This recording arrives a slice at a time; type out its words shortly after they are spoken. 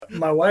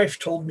My wife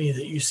told me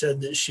that you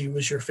said that she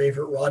was your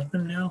favorite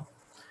Rodman now.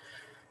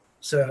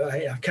 So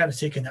I've kind of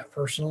taken that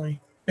personally.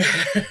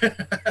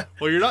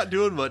 Well, you're not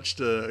doing much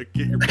to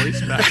get your place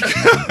back.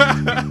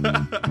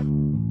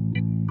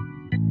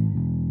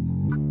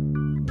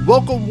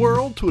 Welcome,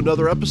 world, to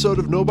another episode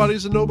of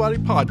Nobody's a Nobody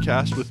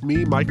podcast with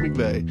me, Mike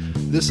McVeigh.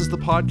 This is the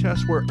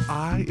podcast where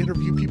I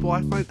interview people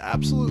I find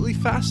absolutely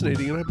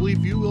fascinating, and I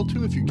believe you will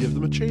too if you give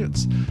them a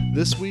chance.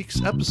 This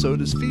week's episode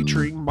is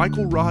featuring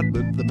Michael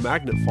Rodman, the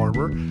magnet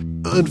farmer.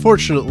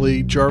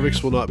 Unfortunately,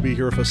 Jarvix will not be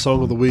here for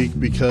Song of the Week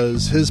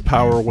because his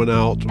power went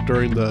out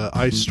during the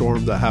ice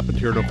storm that happened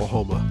here in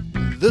Oklahoma.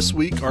 This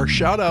week, our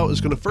shout out is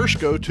going to first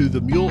go to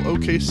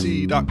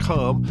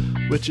themuleokc.com,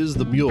 which is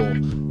The Mule.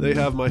 They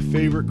have my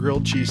favorite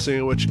grilled cheese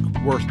sandwich,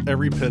 worth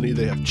every penny.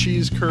 They have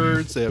cheese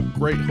curds. They have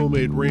great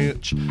homemade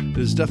ranch. It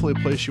is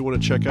definitely a place you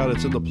want to check out.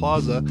 It's in the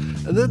plaza.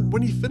 And then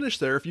when you finish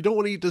there, if you don't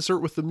want to eat dessert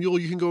with The Mule,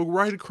 you can go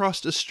right across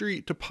the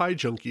street to Pie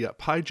Junkie at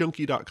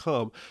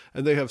piejunkie.com.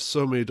 And they have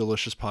so many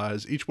delicious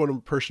pies. Each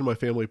one person in my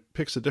family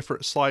picks a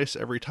different slice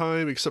every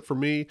time, except for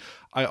me.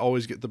 I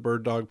always get the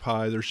bird dog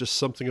pie. There's just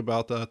something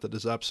about that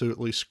is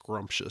absolutely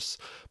scrumptious.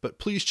 But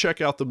please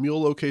check out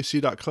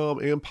themuleokc.com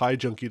and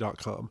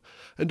piejunkie.com.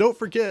 And don't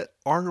forget,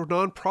 our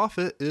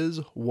nonprofit is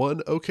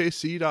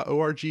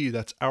oneokc.org.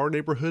 That's Our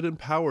Neighborhood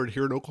Empowered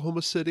here in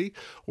Oklahoma City,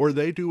 where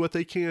they do what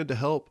they can to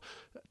help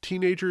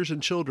teenagers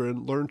and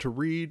children learn to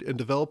read and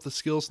develop the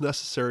skills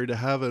necessary to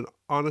have an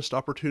honest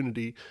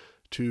opportunity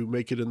to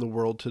make it in the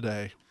world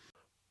today.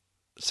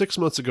 6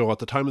 months ago, at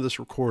the time of this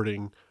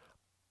recording,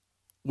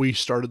 we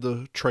started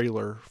the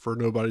trailer for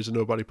Nobody's a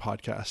Nobody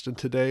podcast. And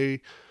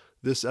today,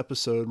 this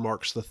episode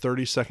marks the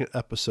 32nd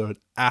episode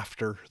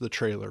after the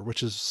trailer,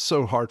 which is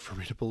so hard for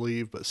me to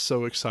believe, but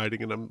so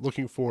exciting. And I'm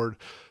looking forward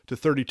to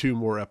 32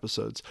 more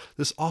episodes.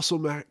 This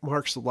also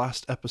marks the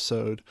last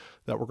episode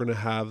that we're going to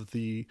have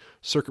the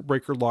circuit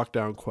breaker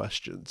lockdown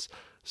questions.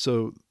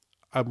 So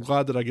I'm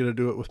glad that I get to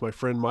do it with my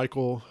friend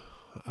Michael.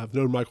 I've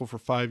known Michael for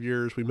 5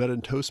 years. We met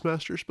in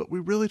Toastmasters, but we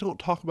really don't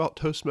talk about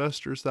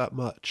Toastmasters that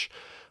much.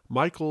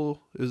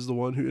 Michael is the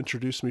one who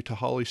introduced me to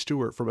Holly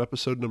Stewart from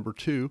episode number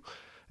 2.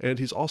 And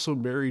he's also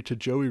married to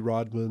Joey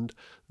Rodman,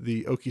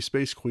 the Okie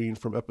Space Queen,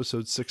 from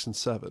episodes 6 and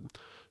 7.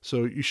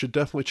 So you should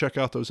definitely check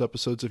out those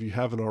episodes if you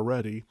haven't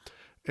already.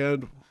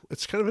 And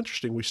it's kind of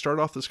interesting. We start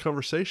off this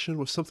conversation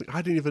with something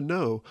I didn't even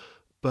know,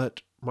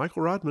 but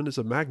Michael Rodman is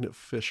a magnet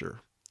fisher.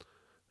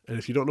 And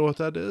if you don't know what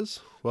that is,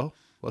 well,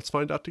 let's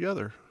find out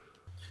together.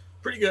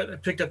 Pretty good. I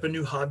picked up a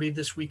new hobby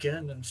this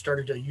weekend and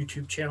started a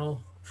YouTube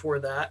channel for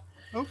that.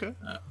 Okay.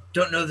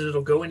 Don't know that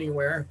it'll go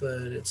anywhere,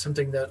 but it's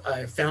something that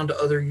I found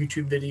other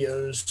YouTube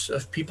videos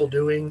of people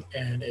doing,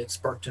 and it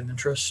sparked an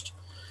interest.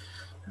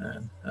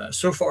 And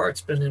so far,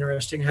 it's been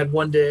interesting. I had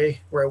one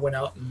day where I went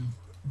out and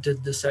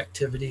did this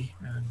activity,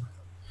 and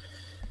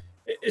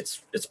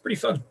it's pretty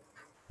fun.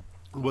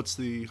 What's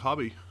the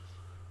hobby?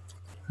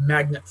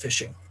 Magnet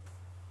fishing.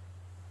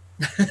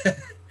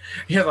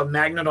 You have a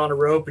magnet on a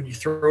rope, and you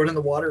throw it in the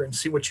water and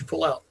see what you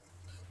pull out.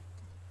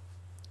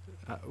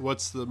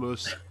 What's the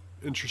most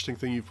interesting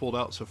thing you've pulled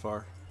out so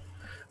far?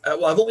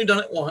 Well, I've only done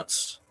it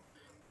once.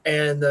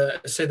 And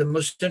say the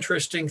most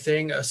interesting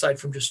thing, aside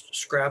from just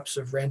scraps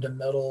of random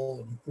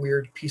metal and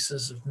weird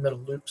pieces of metal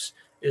loops,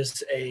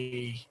 is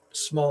a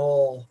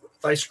small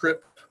vice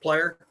grip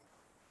plier.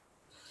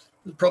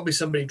 Probably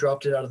somebody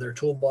dropped it out of their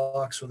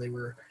toolbox when they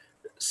were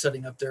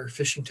setting up their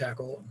fishing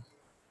tackle.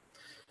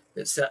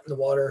 It sat in the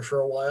water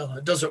for a while.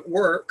 It doesn't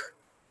work,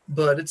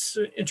 but it's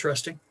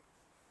interesting.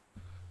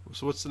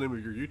 So what's the name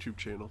of your YouTube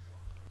channel?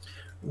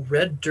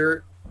 Red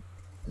Dirt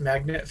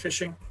Magnet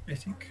Fishing, I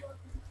think.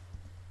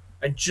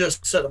 I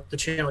just set up the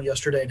channel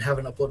yesterday and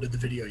haven't uploaded the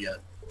video yet.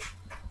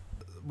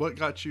 What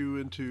got you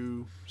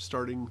into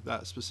starting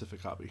that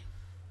specific hobby?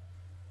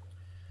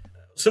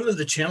 Some of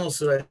the channels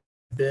that I've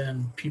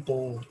been,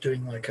 people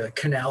doing like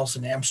canals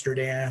in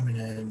Amsterdam and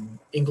in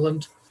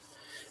England,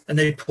 and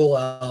they pull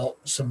out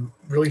some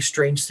really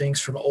strange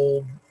things from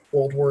old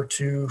World War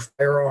II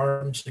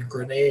firearms and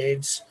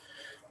grenades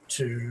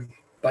to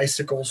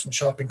bicycles and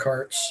shopping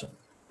carts,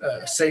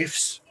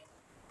 safes.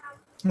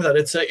 That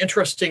it's an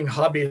interesting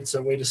hobby. It's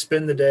a way to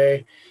spend the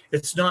day.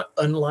 It's not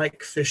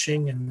unlike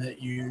fishing in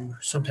that you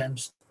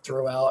sometimes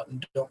throw out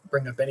and don't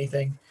bring up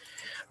anything,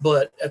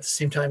 but at the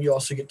same time, you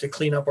also get to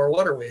clean up our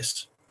water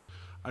waste.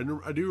 I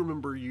do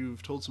remember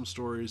you've told some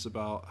stories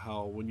about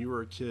how when you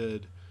were a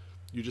kid,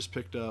 you just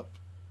picked up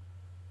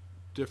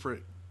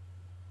different,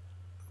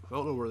 I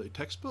don't know, were they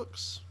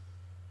textbooks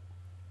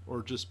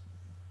or just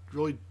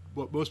really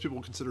what most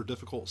people consider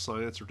difficult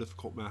science or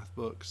difficult math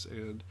books,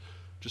 and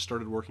just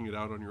started working it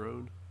out on your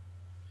own?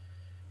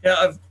 Yeah,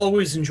 I've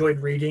always enjoyed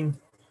reading,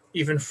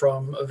 even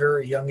from a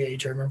very young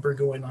age. I remember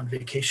going on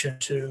vacation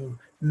to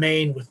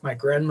Maine with my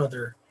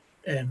grandmother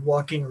and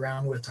walking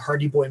around with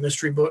Hardy Boy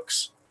mystery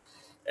books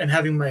and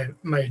having my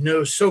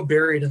nose so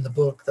buried in the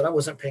book that I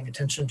wasn't paying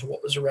attention to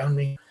what was around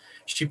me.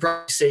 She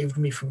probably saved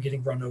me from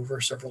getting run over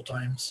several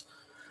times.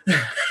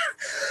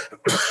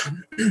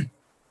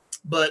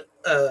 But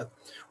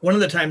one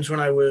of the times when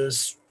I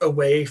was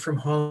away from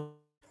home,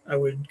 I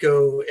would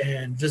go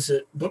and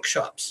visit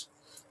bookshops,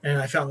 and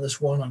I found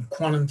this one on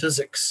quantum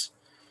physics.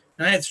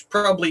 And it's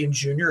probably in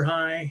junior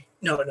high.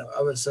 No,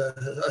 I was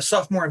a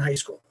sophomore in high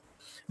school.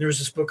 There was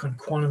this book on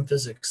quantum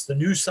physics, the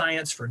new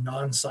science for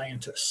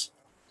non-scientists.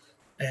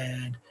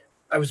 And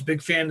I was a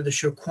big fan of the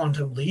show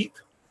Quantum Leap.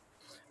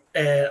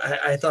 And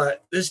I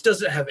thought, this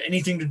doesn't have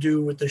anything to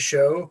do with the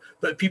show,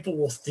 but people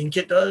will think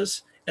it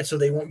does. And so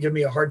they won't give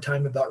me a hard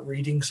time about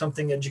reading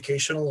something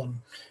educational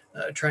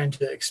and trying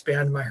to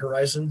expand my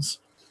horizons.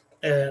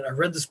 And I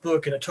read this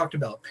book, and it talked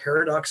about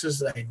paradoxes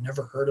that I had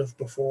never heard of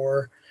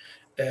before,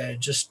 and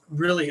just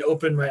really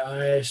opened my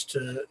eyes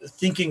to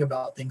thinking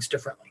about things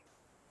differently.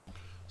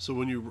 So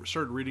when you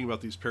started reading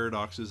about these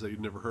paradoxes that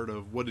you'd never heard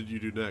of, what did you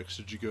do next?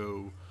 Did you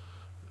go,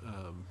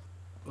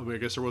 I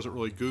guess there wasn't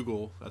really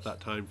Google at that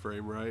time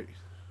frame, right?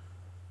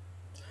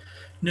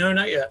 No,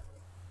 not yet.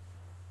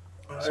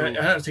 So, I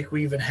don't think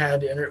we even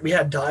had internet. We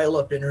had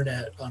dial-up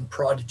internet on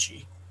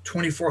Prodigy,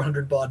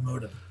 2400 baud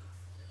modem.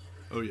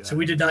 oh yeah. So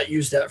we did not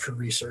use that for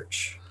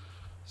research.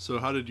 So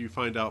how did you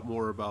find out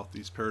more about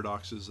these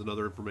paradoxes and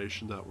other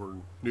information that were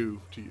new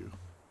to you?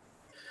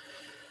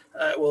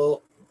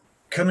 Well,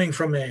 coming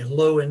from a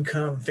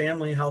low-income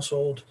family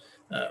household,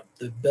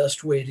 the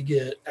best way to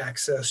get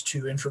access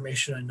to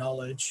information and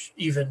knowledge,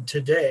 even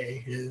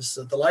today, is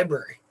the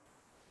library.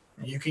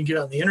 And you can get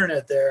on the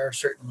internet there,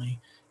 certainly,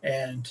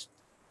 and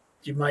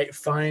you might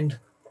find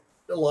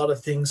a lot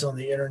of things on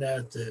the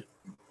internet that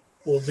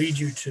will lead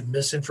you to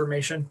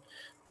misinformation.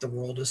 The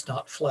world is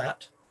not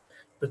flat,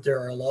 but there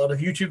are a lot of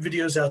YouTube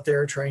videos out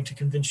there trying to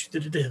convince you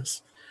that it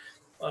is.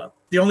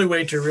 The only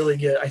way to really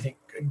get, I think,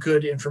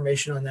 good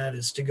information on that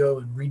is to go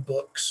and read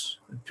books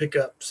and pick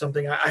up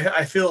something.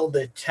 I feel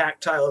the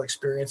tactile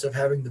experience of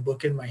having the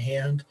book in my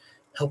hand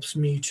helps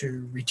me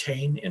to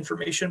retain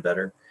information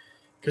better,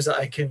 because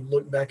I can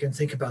look back and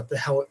think about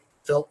how it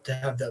felt to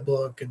have that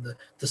book, and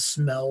the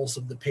smells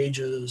of the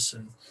pages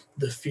and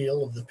the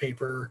feel of the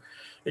paper.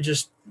 It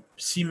just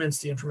cements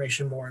the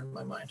information more in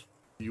my mind.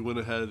 You went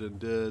ahead and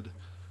did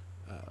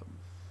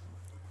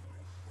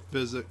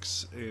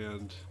physics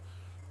and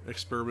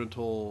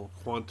experimental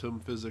quantum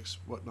physics,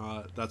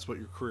 whatnot. That's what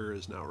your career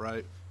is now,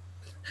 right?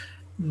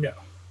 No.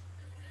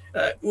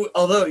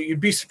 Although you'd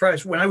be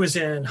surprised, when I was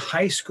in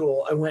high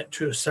school, I went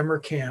to a summer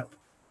camp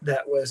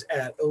that was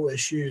at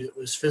OSU. It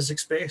was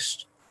physics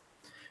based.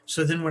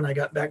 So then when I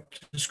got back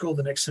to school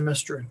the next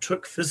semester and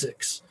took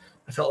physics,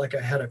 I felt like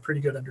I had a pretty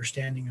good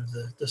understanding of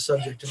the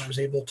subject, and I was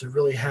able to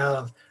really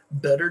have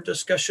better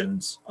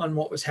discussions on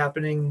what was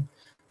happening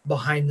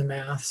behind the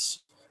maths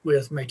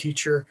with my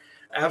teacher.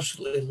 I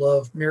absolutely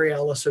love Mary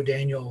Alice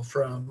O'Daniel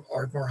from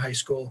Ardmore High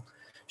School.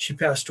 She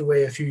passed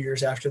away a few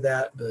years after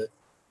that, but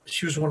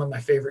she was one of my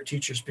favorite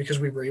teachers because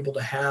we were able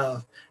to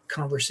have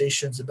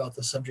conversations about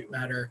the subject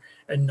matter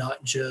and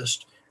not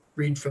just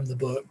read from the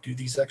book, do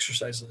these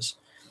exercises.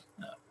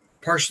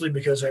 Partially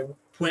because I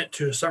went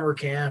to a summer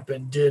camp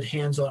and did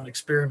hands-on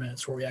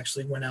experiments where we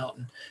actually went out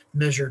and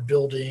measured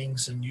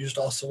buildings and used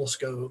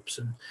oscilloscopes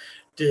and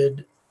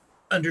did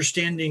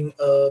understanding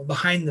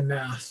behind the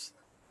math,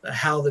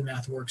 how the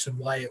math works and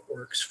why it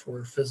works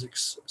for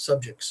physics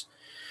subjects.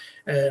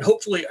 And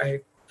hopefully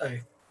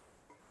I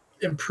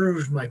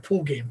improved my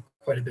pool game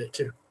quite a bit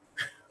too.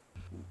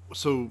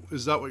 So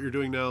is that what you're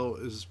doing now,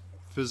 is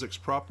physics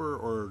proper,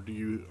 or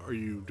are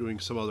you doing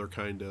some other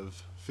kind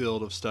of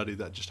field of study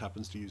that just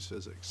happens to use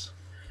physics?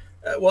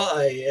 Well,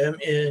 I am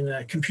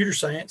in computer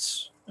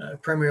science,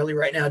 primarily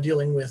right now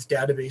dealing with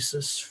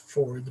databases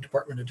for the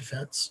Department of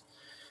Defense,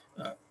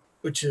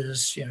 which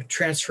is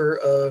transfer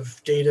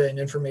of data and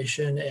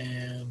information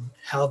and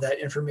how that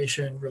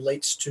information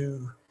relates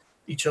to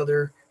each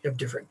other. You have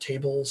different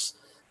tables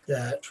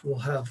that will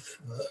have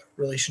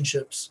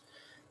relationships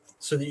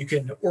so that you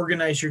can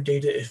organize your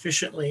data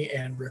efficiently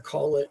and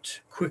recall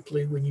it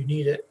quickly when you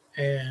need it,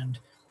 and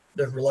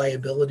the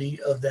reliability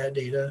of that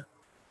data,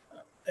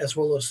 as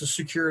well as the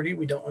security.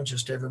 We don't want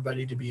just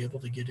everybody to be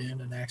able to get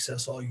in and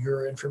access all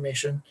your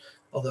information,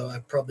 although I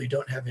probably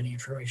don't have any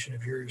information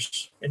of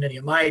yours in any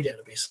of my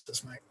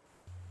databases, Mike.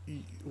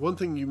 One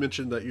thing you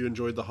mentioned that you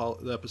enjoyed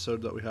the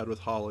episode that we had with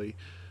Holly.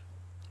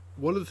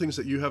 One of the things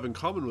that you have in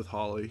common with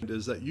Holly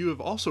is that you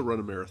have also run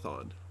a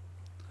marathon.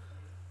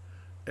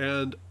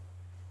 And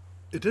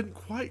it didn't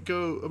quite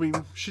go, I mean,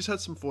 she's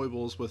had some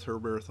foibles with her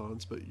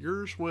marathons, but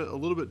yours went a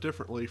little bit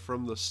differently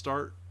from the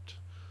start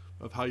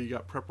of how you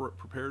got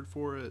prepared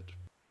for it.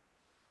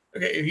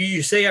 Okay, if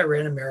you say I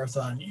ran a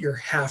marathon, you're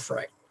half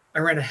right. I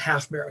ran a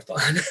half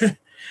marathon.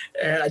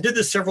 And I did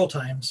this several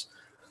times.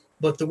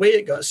 But the way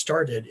it got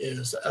started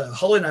is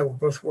Holly and I were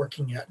both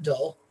working at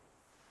Dell,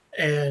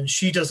 and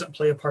she doesn't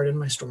play a part in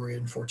my story,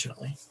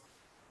 unfortunately.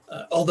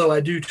 Although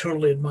I do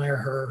totally admire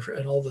her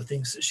and all the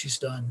things that she's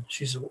done.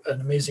 She's an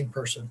amazing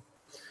person.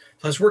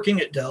 So I was working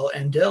at Dell,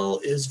 and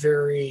Dell is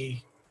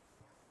very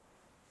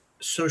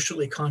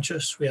socially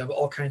conscious. We have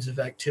all kinds of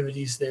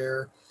activities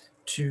there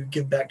to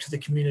give back to the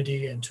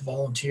community and to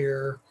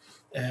volunteer.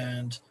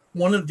 And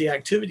one of the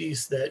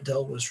activities that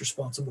Dell was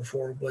responsible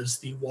for was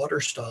the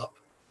water stop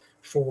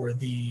for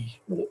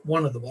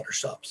one of the water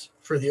stops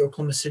for the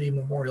Oklahoma City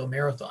Memorial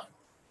Marathon.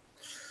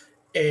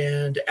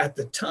 And at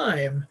the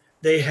time,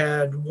 they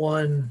had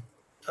won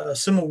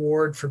some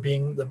award for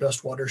being the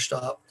best water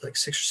stop like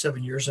 6 or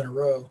 7 years in a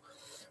row,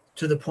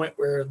 to the point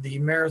where the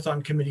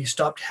marathon committee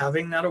stopped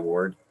having that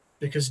award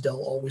because Dell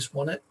always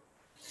won it.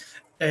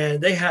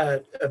 And they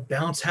had a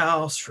bounce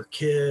house for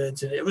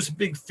kids, and it was a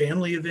big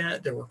family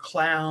event. There were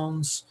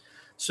clowns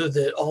so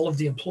that all of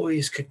the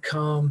employees could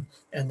come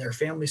and their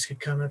families could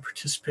come and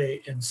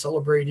participate in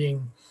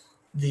celebrating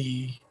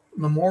the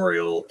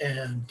memorial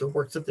and the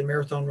work that the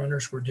marathon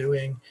runners were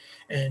doing,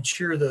 and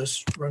cheer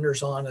those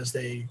runners on as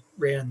they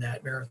ran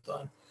that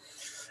marathon.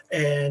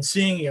 And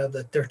seeing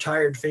that their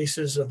tired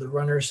faces of the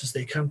runners as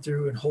they come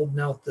through and holding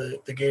out the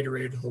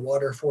Gatorade or the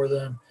water for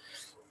them,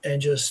 and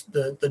just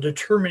the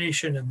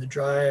determination and the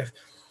drive.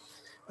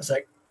 I was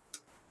like,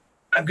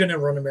 I'm going to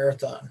run a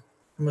marathon.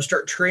 I'm going to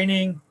start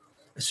training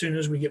as soon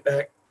as we get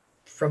back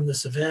from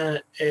this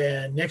event.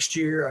 And next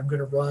year, I'm going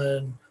to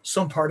run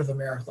some part of a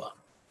marathon.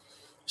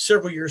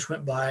 Several years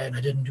went by and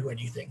I didn't do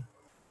anything.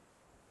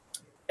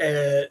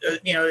 And,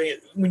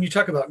 when you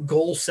talk about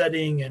goal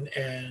setting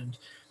and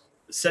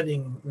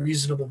setting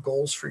reasonable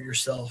goals for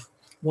yourself,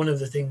 one of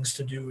the things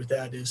to do with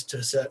that is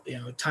to set,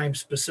 time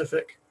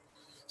specific.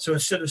 So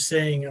instead of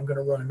saying I'm going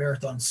to run a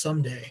marathon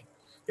someday,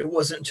 it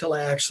wasn't until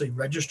I actually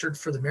registered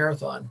for the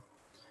marathon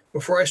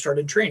before I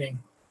started training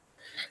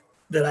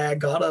that I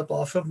got up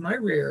off of my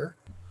rear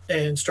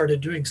and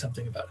started doing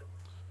something about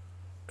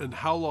it. And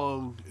how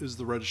long is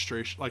the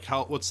registration? Like,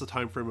 what's the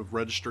time frame of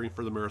registering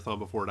for the marathon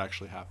before it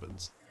actually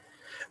happens?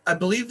 I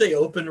believe they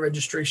open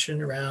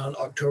registration around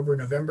October,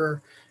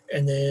 November,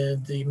 and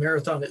then the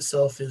marathon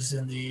itself is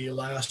in the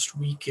last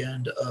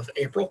weekend of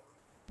April.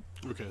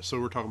 Okay, so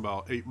we're talking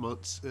about 8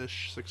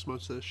 months-ish, 6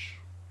 months-ish?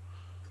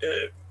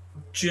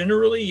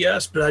 Generally,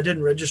 yes, but I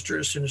didn't register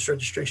as soon as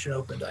registration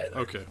opened either.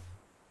 Okay.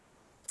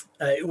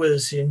 It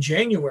was in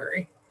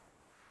January,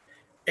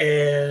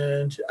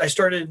 and I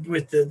started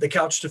with the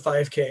Couch to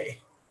 5K.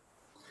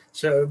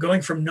 So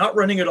going from not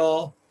running at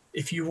all,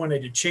 if you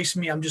wanted to chase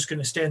me, I'm just going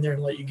to stand there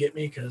and let you get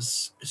me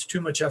because it's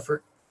too much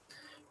effort,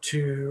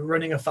 to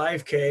running a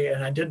 5K.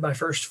 And I did my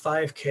first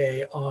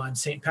 5K on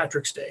St.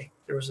 Patrick's Day.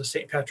 There was a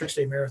St. Patrick's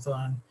Day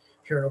marathon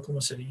here in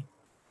Oklahoma City.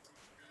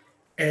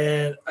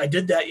 And I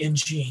did that in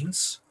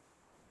jeans.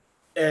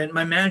 And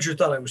my manager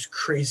thought I was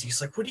crazy. He's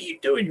like, what are you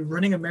doing? You're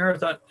running a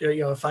marathon, a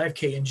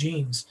 5K in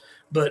jeans.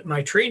 But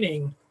my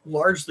training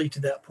largely to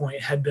that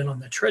point had been on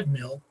the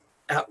treadmill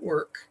at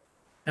work.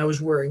 I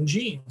was wearing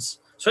jeans.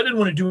 So I didn't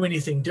want to do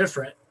anything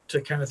different to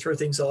kind of throw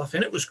things off.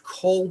 And it was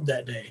cold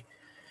that day.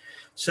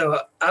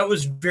 So I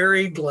was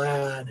very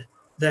glad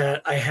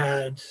that I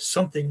had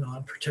something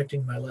on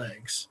protecting my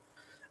legs.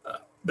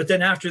 But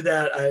then after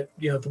that,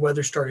 the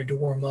weather started to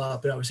warm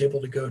up and I was able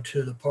to go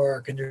to the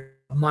park, and there's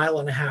a 1.5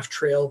 mile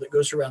trail that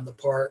goes around the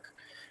park.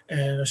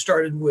 And I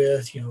started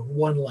with,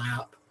 1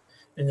 lap.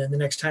 And then the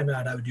next time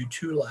out, I would do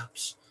 2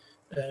 laps.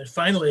 And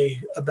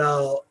finally,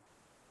 about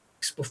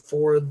weeks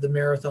before the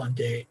marathon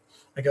date,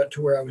 I got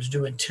to where I was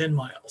doing 10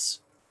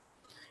 miles.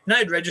 And I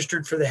had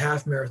registered for the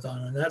half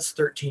marathon, and that's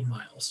 13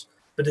 miles.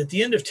 But at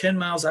the end of 10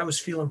 miles, I was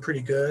feeling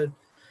pretty good.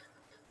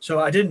 So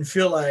I didn't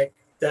feel like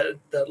that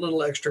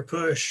little extra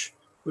push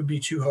would be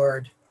too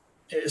hard,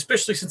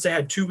 especially since I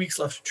had 2 weeks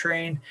left to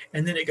train,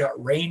 and then it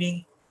got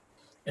rainy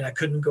and I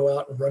couldn't go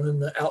out and run in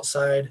the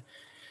outside.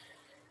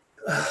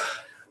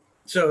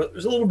 So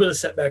there's a little bit of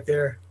setback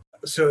there.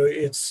 So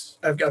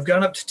I've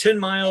gone up to 10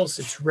 miles.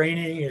 It's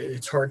raining.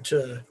 It's hard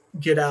to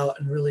get out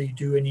and really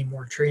do any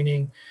more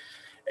training.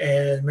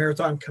 And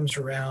marathon comes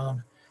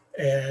around,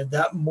 and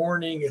that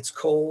morning it's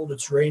cold,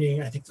 it's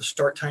raining. I think the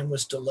start time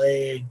was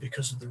delayed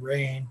because of the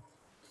rain.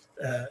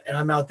 And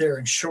I'm out there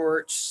in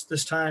shorts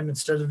this time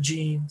instead of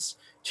jeans,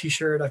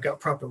 t-shirt. I've got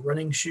proper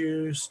running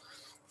shoes,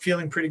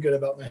 feeling pretty good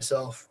about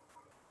myself.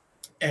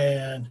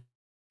 And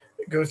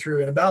go through,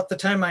 and about the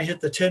time I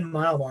hit the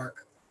 10-mile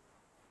mark,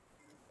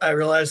 I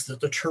realized that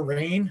the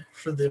terrain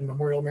for the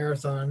Memorial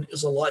Marathon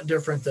is a lot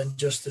different than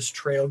just this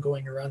trail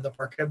going around the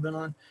park I've been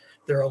on.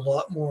 There are a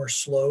lot more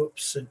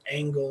slopes and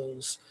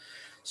angles.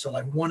 So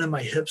like one of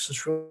my hips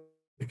is really,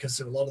 because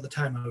a lot of the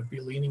time I would be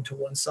leaning to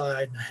one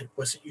side and I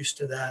wasn't used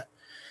to that.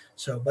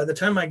 So by the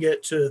time I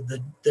get to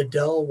the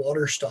Dell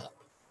water stop,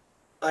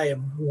 I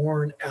am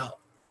worn out.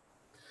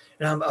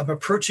 And I'm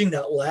approaching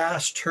that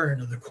last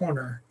turn of the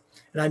corner.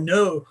 And I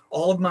know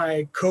all of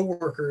my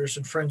coworkers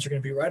and friends are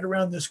going to be right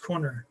around this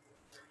corner.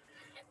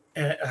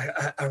 And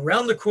I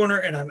round the corner,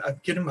 and I'm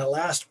getting my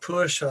last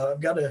push.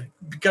 I've got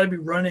to be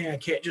running. I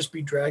can't just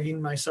be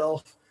dragging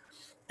myself.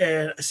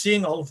 And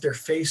seeing all of their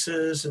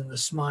faces and the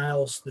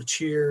smiles, the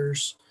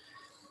cheers,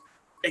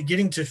 and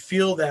getting to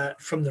feel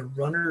that from the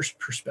runner's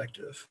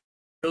perspective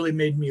really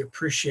made me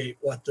appreciate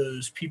what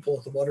those people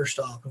at the water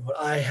stop and what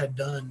I had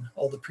done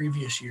all the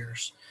previous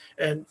years.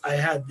 And I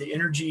had the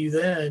energy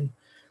then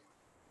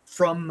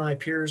from my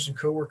peers and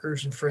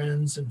coworkers and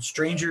friends and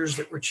strangers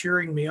that were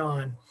cheering me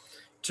on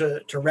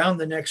to round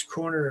the next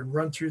corner and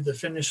run through the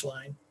finish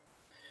line.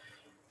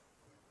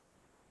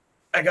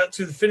 I got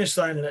to the finish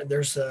line, and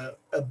there's a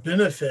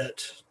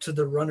benefit to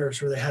the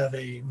runners where they have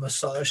a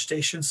massage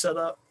station set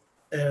up.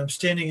 And I'm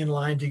standing in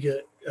line to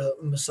get a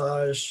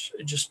massage,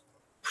 just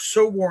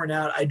so worn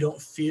out. I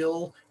don't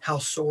feel how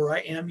sore I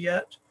am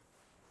yet.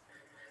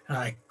 And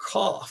I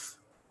cough.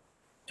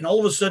 And all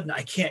of a sudden,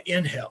 I can't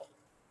inhale.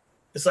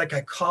 It's like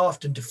I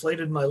coughed and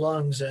deflated my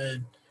lungs,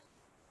 and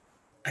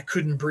I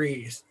couldn't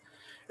breathe.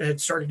 And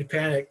it started to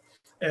panic.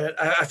 And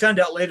I found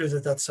out later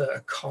that that's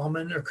a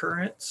common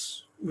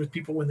occurrence with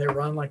people when they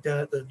run like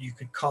that you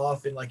could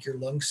cough and like your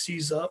lungs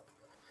seize up.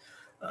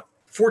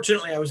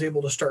 Fortunately, I was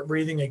able to start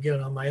breathing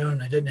again on my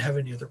own. I didn't have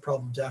any other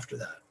problems after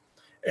that.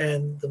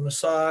 And the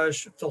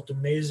massage felt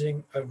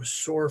amazing. I was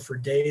sore for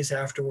days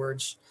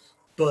afterwards,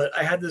 but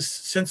I had this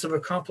sense of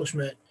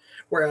accomplishment.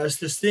 Whereas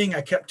this thing I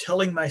kept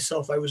telling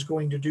myself I was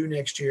going to do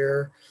next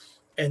year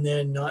and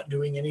then not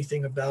doing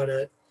anything about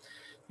it,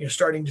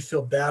 starting to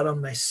feel bad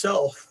on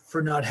myself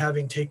for not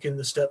having taken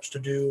the steps to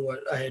do what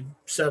I had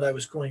said I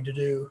was going to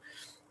do,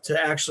 to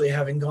actually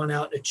having gone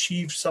out and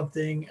achieved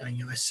something.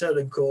 I set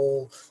a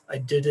goal, I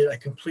did it, I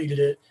completed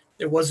it.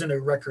 It wasn't a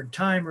record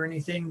time or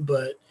anything,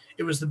 but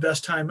it was the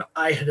best time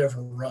I had ever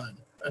run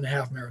in a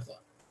half marathon.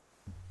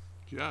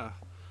 Yeah,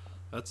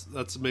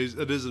 that's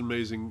amazing. It is an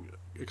amazing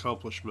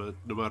accomplishment,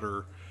 no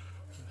matter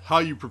how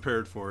you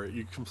prepared for it.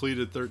 You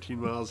completed 13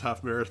 miles,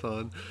 half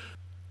marathon.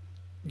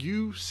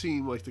 You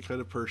seem like the kind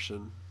of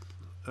person,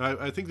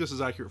 I think this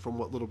is accurate from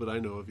what little bit I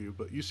know of you,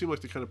 but you seem like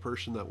the kind of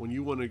person that when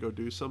you want to go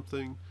do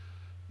something,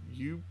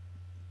 you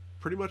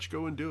pretty much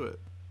go and do it.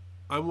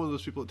 I'm one of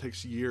those people that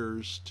takes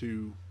years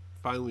to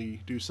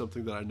finally do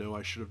something that I know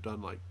I should have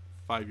done like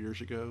 5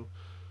 years ago.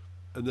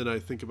 And then I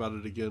think about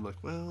it again, like,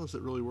 well, is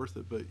it really worth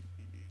it? But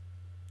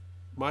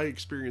my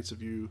experience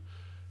of you,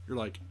 you're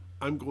like,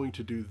 I'm going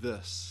to do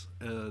this.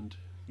 And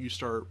you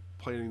start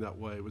planning that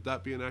way. Would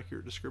that be an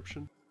accurate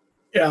description?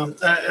 Yeah,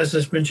 as I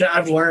mentioned,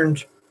 I've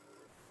learned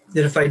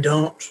that if I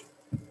don't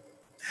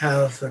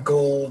have a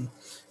goal and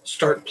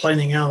start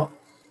planning out,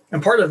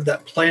 and part of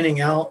that planning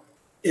out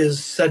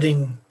is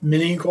setting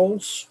mini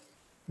goals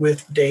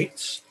with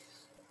dates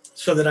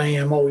so that I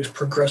am always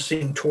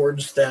progressing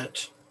towards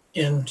that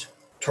end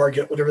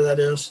target, whatever that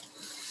is.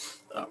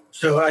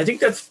 So I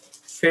think that's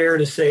fair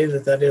to say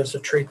that is a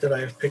trait that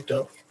I've picked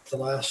up the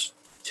last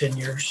 10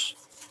 years.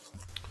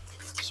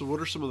 So what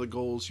are some of the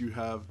goals you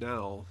have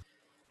now?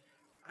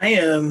 I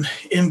am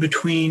in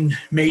between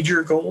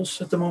major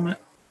goals at the moment.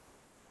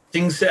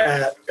 Things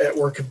at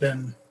work have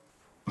been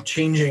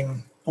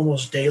changing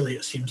almost daily,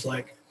 it seems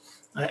like.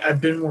 I've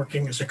been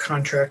working as a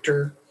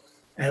contractor,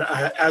 and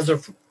as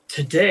of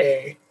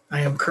today,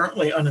 I am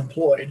currently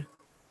unemployed.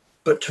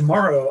 But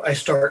tomorrow, I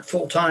start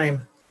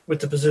full-time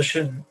with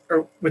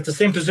the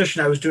same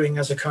position I was doing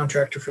as a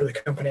contractor for the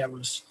company I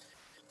was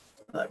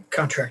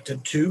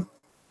contracted to.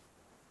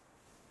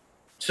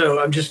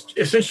 So I'm just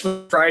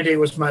essentially, Friday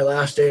was my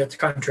last day at the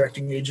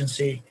contracting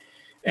agency,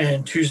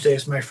 and Tuesday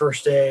is my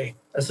first day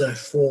as a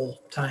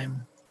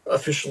full-time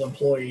official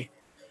employee.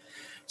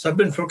 So I've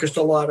been focused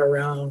a lot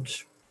around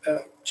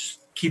just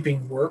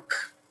keeping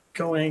work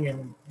going,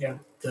 and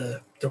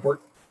the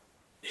work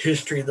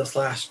history this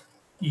last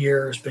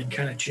year has been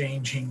kind of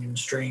changing and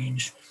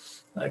strange.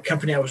 The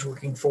company I was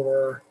working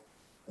for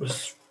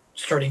was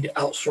starting to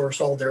outsource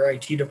all their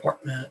IT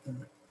department,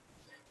 and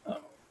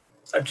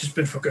I've just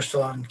been focused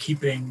on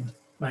keeping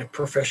my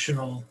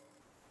professional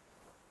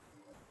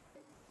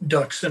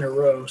ducks in a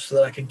row so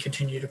that I can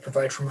continue to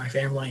provide for my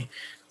family.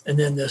 And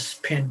then this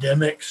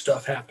pandemic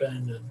stuff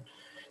happened, and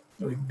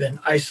we've been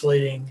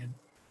isolating,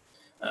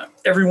 and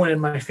everyone in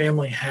my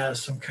family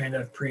has some kind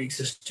of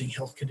pre-existing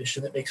health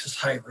condition that makes us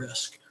high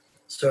risk.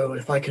 So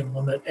if I can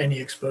limit any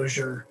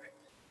exposure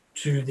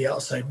to the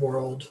outside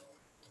world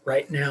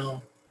right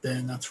now,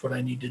 then that's what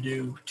I need to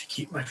do to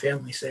keep my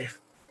family safe.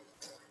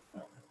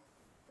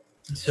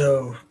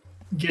 So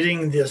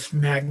getting this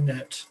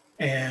magnet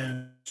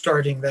and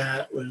starting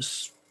that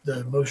was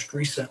the most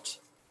recent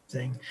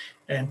thing.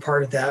 And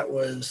part of that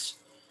was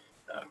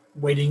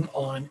waiting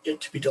on it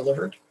to be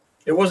delivered.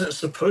 It wasn't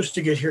supposed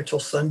to get here till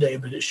Sunday,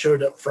 but it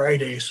showed up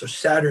Friday. So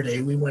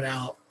Saturday we went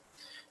out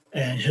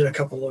and hit a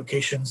couple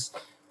locations.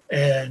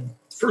 And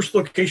first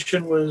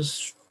location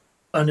was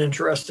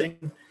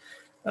uninteresting.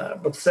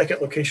 But the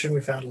second location, we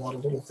found a lot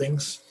of little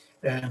things.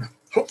 And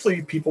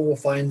hopefully people will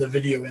find the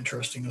video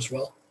interesting as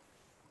well.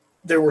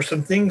 There were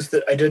some things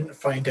that I didn't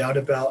find out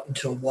about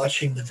until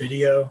watching the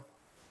video.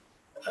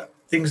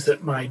 Things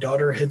that my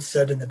daughter had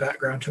said in the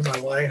background to my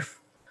wife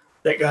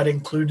that got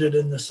included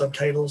in the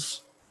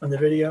subtitles on the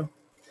video.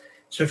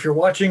 So if you're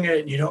watching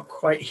it and you don't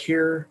quite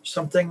hear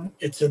something,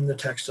 it's in the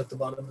text at the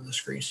bottom of the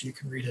screen so you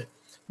can read it.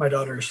 My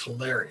daughter is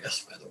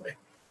hilarious, by the way.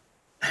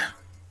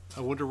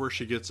 I wonder where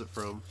she gets it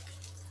from.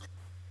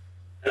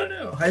 I don't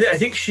know. I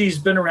think she's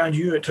been around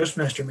you at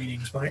Toastmaster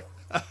meetings, Mike.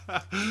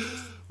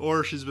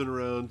 Or she's been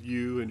around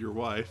you and your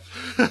wife,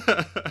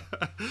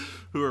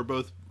 who are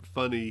both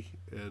funny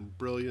and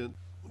brilliant.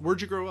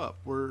 Where'd you grow up?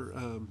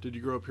 Did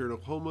you grow up here in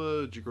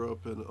Oklahoma? Did you grow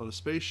up on a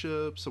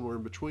spaceship, somewhere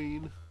in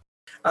between?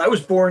 I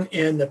was born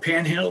in the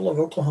panhandle of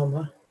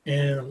Oklahoma,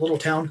 in a little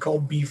town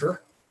called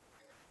Beaver,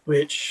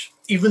 which,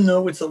 even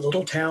though it's a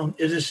little town,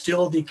 it is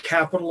still the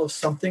capital of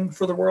something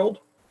for the world,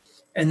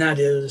 and that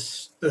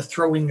is the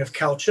throwing of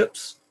cow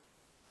chips.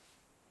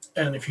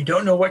 And if you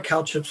don't know what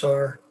cow chips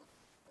are,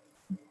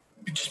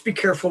 just be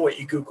careful what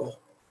you Google.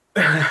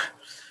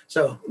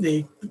 So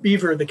the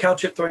Beaver, the cow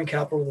chip throwing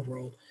capital of the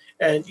world.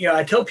 And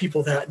I tell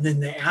people that, and then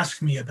they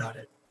ask me about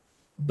it.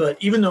 But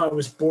even though I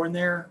was born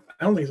there,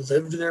 I only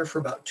lived there for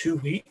about 2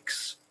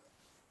 weeks.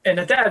 And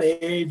at that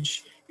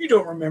age, you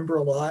don't remember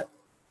a lot,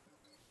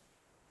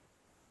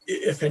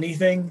 if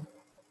anything.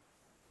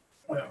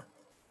 Well,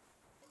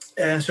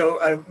 and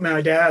so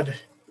my dad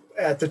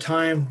at the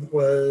time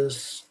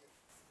was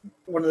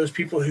one of those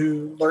people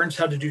who learns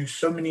how to do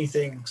so many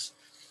things.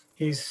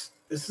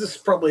 This is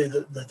probably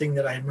the thing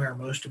that I admire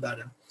most about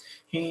him.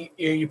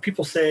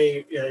 People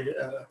say,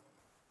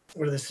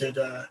 what do they say,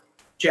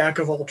 jack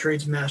of all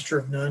trades, master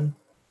of none.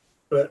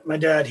 But my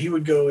dad, he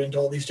would go into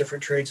all these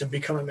different trades and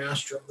become a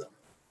master of them.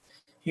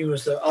 He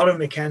was an auto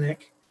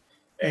mechanic,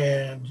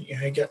 and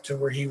he got to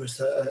where he was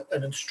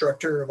an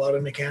instructor of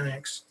auto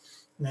mechanics.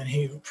 And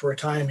then for a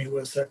time, he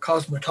was a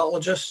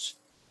cosmetologist,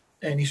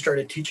 and he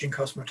started teaching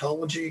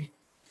cosmetology.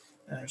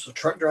 And he was a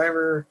truck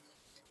driver.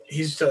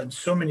 He's done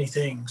so many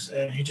things,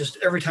 and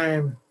every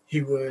time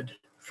he would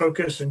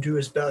focus and do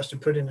his best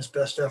and put in his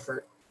best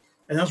effort.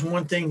 And that's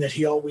one thing that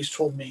he always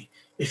told me: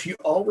 if you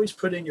always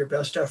put in your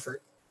best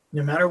effort,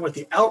 no matter what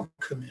the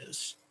outcome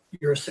is,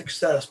 you're a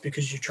success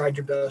because you tried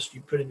your best,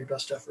 you put in your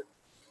best effort.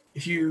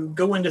 If you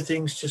go into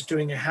things just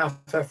doing a half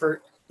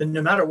effort, then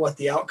no matter what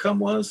the outcome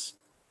was,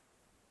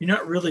 you're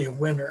not really a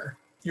winner.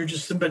 You're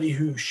just somebody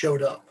who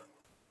showed up.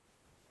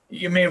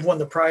 You may have won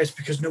the prize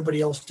because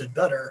nobody else did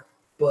better,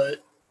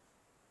 but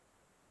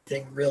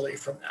thing really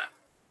from that.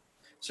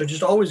 So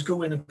just always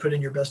go in and put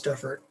in your best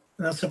effort.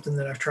 And that's something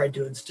that I've tried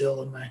to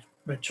instill in my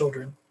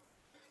children.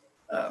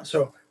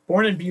 So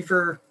born in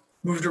Beaver,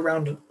 moved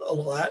around a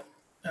lot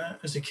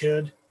as a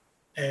kid.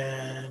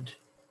 And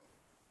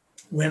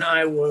when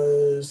I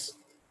was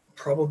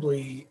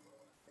probably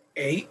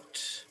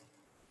 8,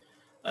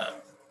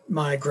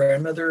 my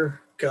grandmother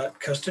got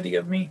custody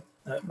of me.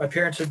 My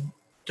parents had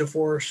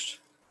divorced.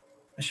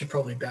 I should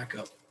probably back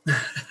up.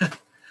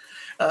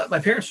 My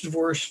parents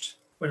divorced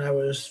when I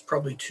was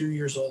probably 2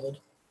 years old,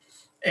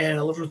 and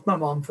I lived with my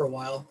mom for a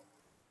while,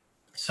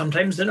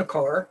 sometimes in a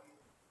car.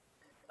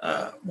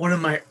 One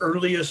of my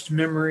earliest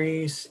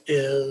memories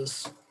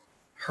is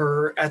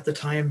her, at the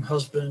time,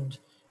 husband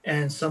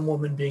and some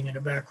woman being in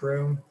a back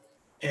room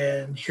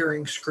and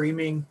hearing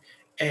screaming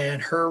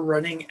and her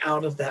running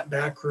out of that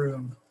back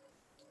room.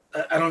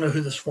 I don't know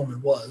who this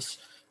woman was.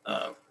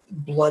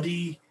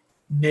 Bloody,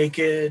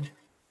 naked,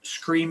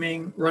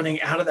 screaming,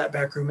 running out of that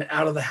back room and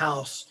out of the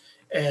house,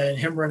 and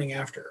him running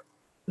after her.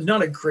 It was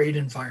not a great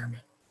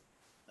environment.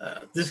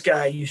 This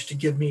guy used to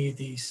give me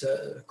these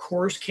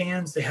Coors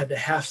cans. They had the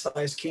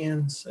half-size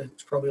cans.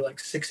 It's probably like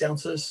 6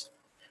 ounces.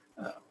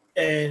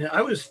 And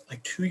I was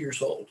like 2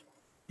 years old.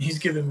 He's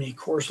giving me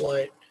Coors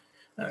Light,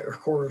 or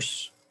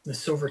Coors, the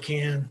silver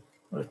can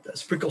with a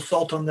sprinkle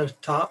salt on the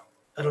top.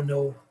 I don't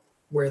know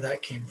where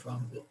that came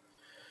from,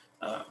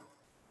 but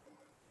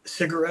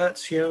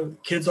cigarettes,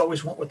 kids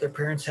always want what their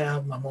parents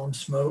have. My mom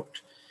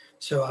smoked,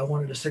 so I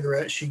wanted a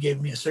cigarette. She gave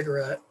me a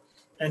cigarette.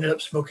 I ended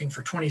up smoking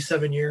for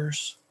 27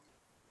 years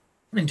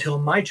until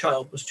my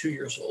child was 2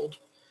 years old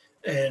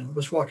and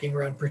was walking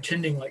around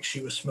pretending like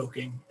she was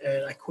smoking,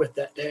 and I quit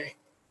that day.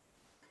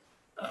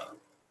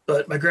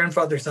 But my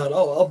grandfather thought,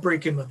 I'll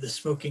break him of the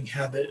smoking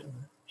habit. And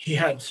he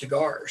had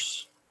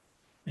cigars,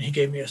 and he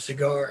gave me a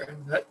cigar,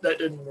 and that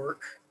didn't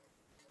work.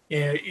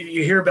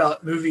 You hear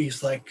about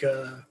movies like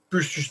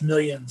Brewster's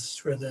Millions,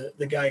 where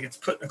the guy gets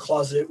put in a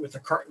closet with a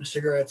carton of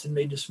cigarettes and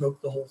made to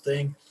smoke the whole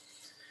thing.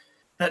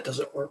 That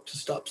doesn't work to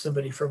stop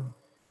somebody from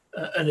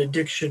an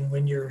addiction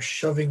when you're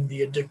shoving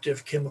the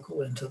addictive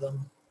chemical into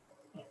them.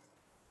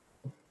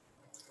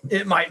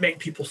 It might make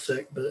people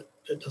sick, but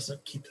it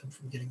doesn't keep them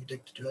from getting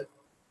addicted to it.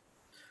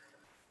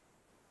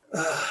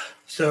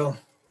 So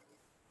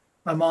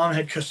my mom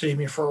had custody of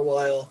me for a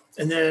while,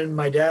 and then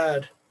my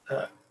dad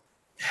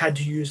had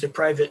to use a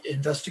private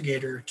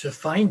investigator to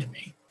find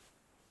me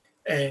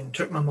and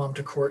took my mom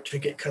to court to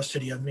get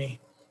custody of me.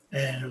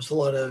 And it was a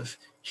lot of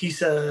he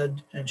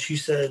said and she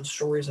said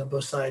stories on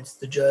both sides.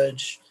 The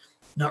judge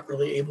not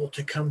really able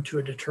to come to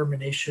a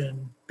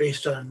determination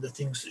based on the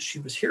things that she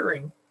was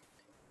hearing,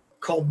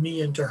 called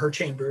me into her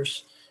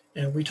chambers,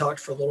 and we talked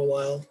for a little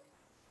while.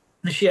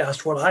 And she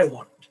asked what I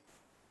wanted.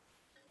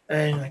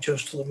 And I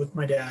chose to live with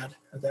my dad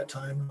at that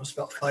time. I was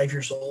about 5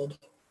 years old.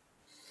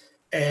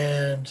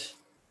 And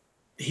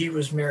he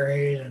was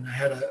married, and I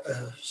had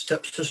a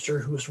stepsister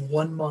who was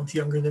 1 month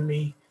younger than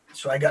me.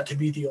 So I got to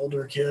be the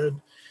older kid.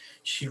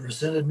 She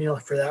resented me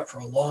for that for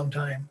a long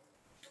time.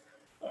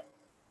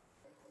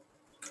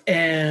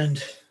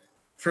 And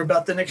for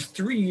about the next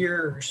 3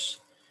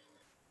 years,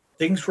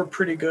 things were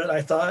pretty good,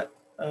 I thought.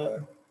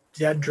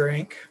 Dad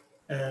drank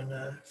and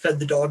fed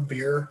the dog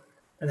beer,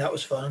 and that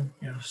was fun.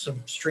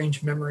 Some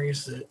strange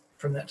memories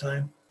from that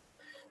time.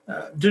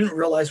 Didn't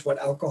realize what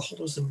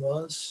alcoholism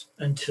was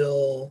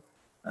until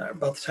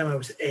about the time I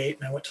was 8,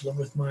 and I went to live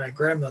with my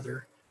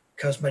grandmother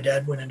because my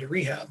dad went into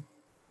rehab.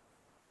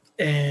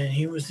 And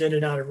he was in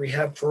and out of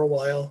rehab for a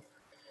while.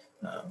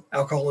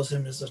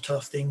 Alcoholism is a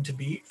tough thing to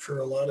beat for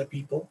a lot of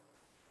people.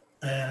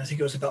 And I think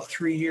it was about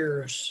 3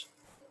 years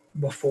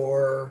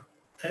before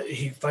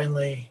he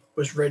finally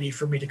was ready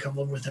for me to come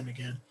live with him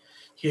again.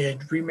 He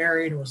had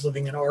remarried and was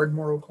living in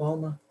Ardmore,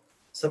 Oklahoma.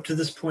 So up to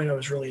this point, I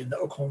was really in the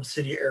Oklahoma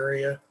City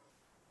area.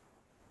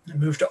 I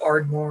moved to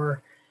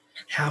Ardmore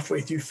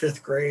halfway through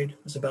 5th grade.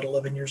 I was about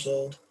 11 years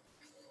old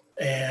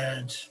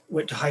and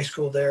went to high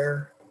school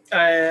there.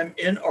 I am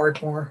in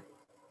Ardmore,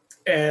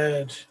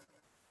 and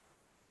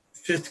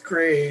 5th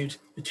grade,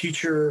 the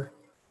teacher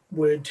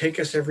would take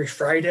us every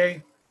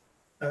Friday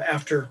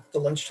after the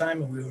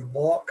lunchtime, and we would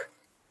walk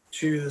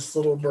to this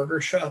little burger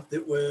shop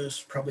that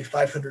was probably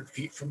 500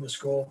 feet from the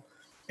school,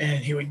 and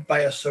he would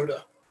buy us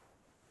soda.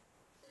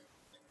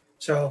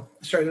 So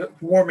I started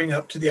warming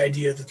up to the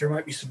idea that there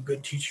might be some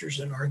good teachers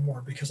in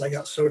Ardmore because I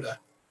got soda.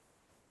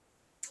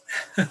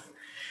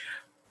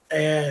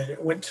 And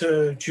went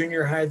to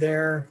junior high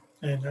there,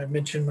 and I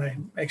mentioned my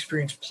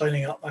experience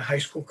planning out my high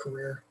school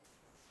career.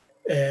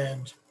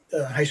 And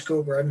high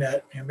school where I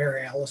met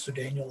Mary Alice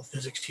O'Daniel, a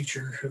physics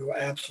teacher who I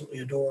absolutely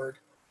adored.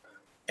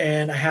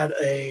 And I had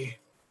a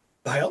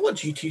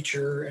biology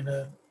teacher and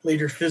a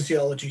later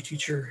physiology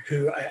teacher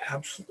who I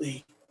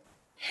absolutely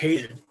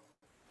hated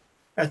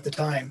at the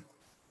time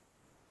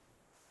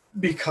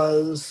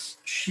because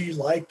she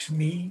liked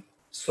me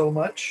so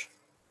much.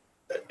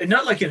 And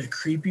not like in a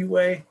creepy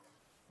way,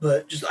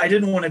 but just I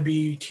didn't want to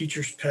be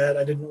teacher's pet.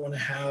 I didn't want to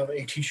have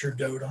a teacher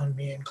dote on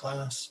me in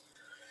class.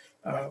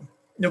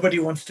 Nobody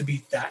wants to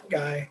be that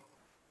guy.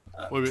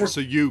 Wait a minute,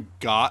 so you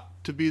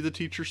got to be the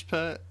teacher's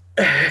pet?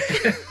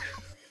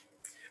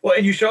 Well,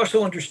 and you should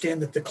also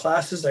understand that the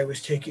classes I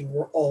was taking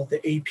were all the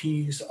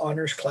AP's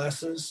honors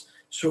classes.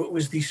 So it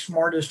was the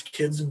smartest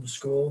kids in the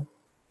school.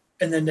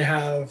 And then to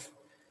have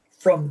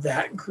from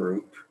that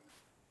group,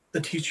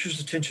 the teacher's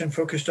attention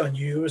focused on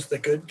you as the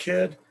good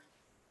kid,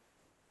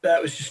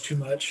 that was just too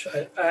much.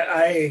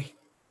 I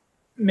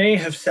may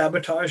have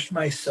sabotaged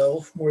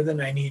myself more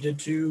than I needed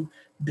to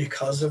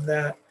because of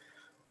that.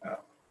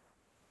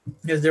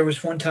 There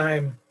was one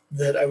time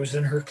that I was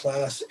in her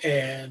class,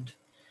 and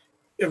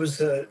it was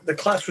the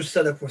class was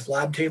set up with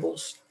lab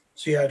tables.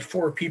 So you had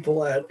 4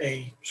 people at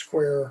a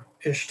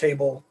square-ish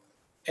table,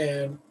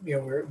 and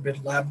we're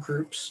in lab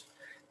groups.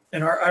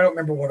 And I don't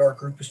remember what our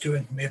group was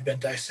doing. It may have been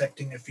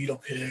dissecting a fetal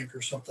pig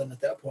or something at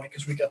that point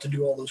because we got to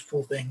do all those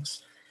cool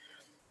things.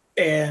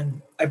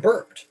 And I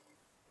burped.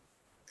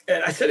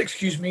 And I said,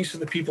 "Excuse me," so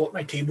the people at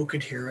my table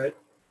could hear it.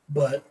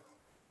 But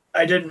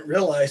I didn't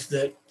realize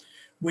that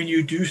when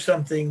you do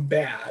something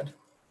bad,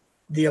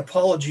 the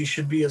apology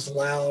should be as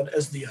loud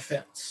as the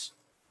offense.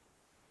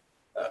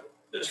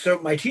 So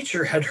my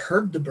teacher had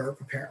heard the burp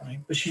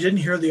apparently, but she didn't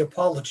hear the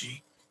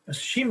apology. And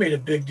so she made a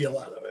big deal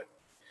out of it.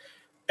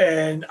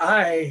 And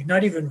I,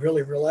 not even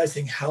really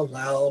realizing how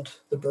loud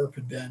the burp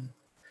had been,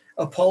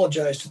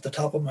 apologized at the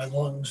top of my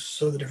lungs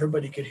so that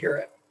everybody could hear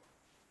it.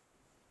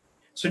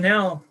 So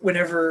now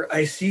whenever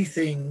I see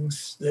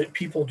things that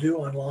people do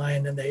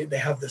online and they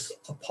have this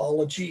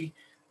apology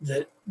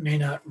that may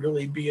not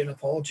really be an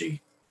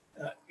apology,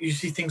 you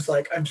see things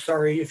like, "I'm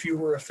sorry if you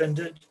were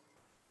offended."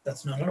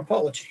 That's not an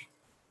apology.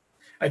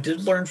 I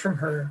did learn from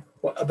her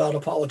about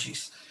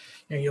apologies.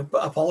 You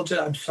apologize.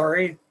 "I'm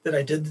sorry that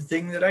I did the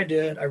thing that I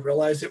did. I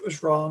realize it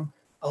was wrong.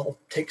 I'll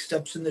take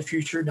steps in the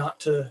future not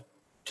to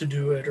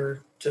do it,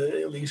 or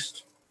to, at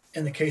least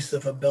in the case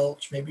of a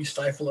belch, maybe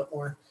stifle it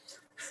more."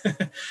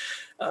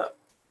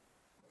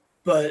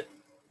 But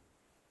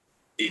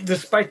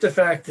despite the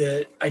fact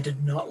that I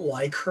did not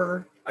like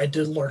her, I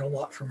did learn a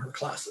lot from her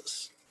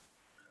classes.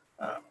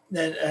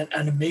 And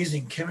an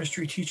amazing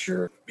chemistry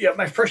teacher. Yeah,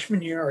 my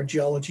freshman year, our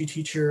geology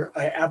teacher,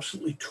 I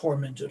absolutely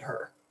tormented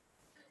her.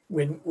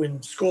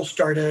 When school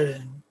started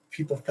and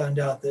people found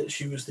out that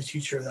she was the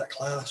teacher of that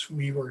class,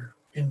 we were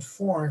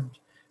informed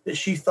that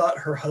she thought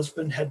her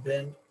husband had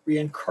been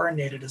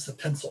reincarnated as a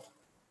pencil.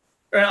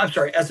 I'm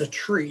sorry, as a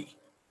tree.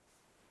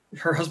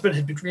 Her husband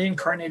had been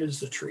reincarnated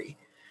as a tree.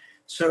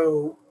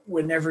 So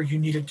whenever you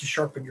needed to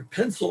sharpen your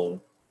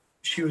pencil,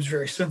 she was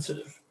very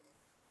sensitive.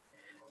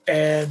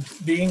 And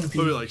being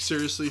the... like,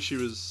 seriously, she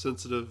was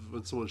sensitive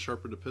when someone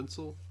sharpened a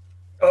pencil?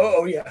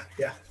 Oh yeah.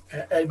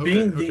 And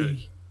being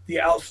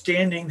the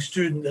outstanding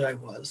student that I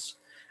was,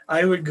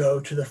 I would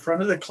go to the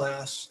front of the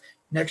class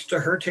next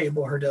to her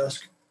table, her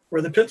desk,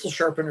 where the pencil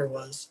sharpener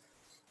was,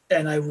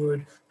 and I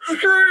would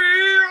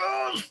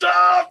scream,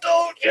 "Stop!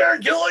 Don't! You're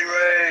killing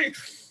me!"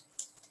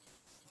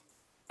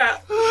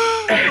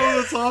 Oh,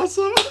 that's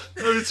awesome.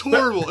 I mean, it's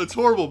horrible. It's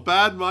horrible.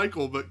 Bad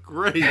Michael, but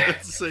great at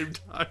the same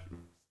time.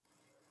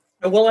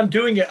 And while I'm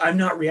doing it, I'm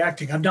not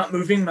reacting. I'm not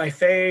moving my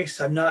face.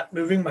 I'm not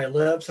moving my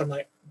lips. I'm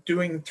like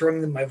throwing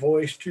in my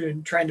voice,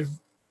 trying to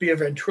be a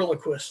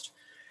ventriloquist.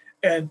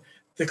 And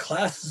the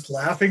class is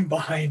laughing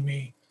behind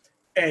me,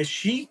 and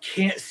she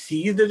can't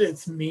see that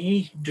it's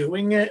me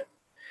doing it.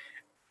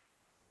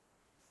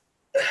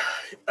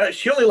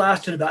 She only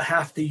lasted about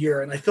half the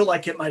year, and I feel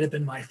like it might have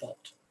been my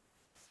fault.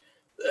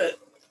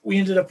 We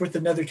ended up with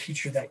another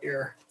teacher that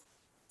year,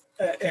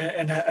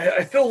 and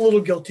I feel a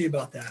little guilty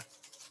about that.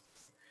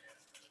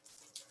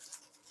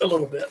 A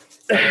little bit.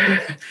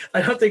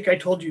 I don't think I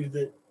told you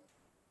that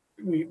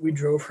we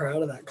drove her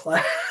out of that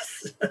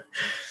class.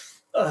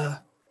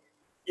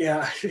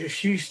 Yeah,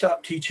 she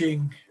stopped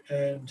teaching,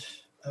 and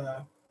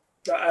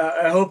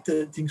I hope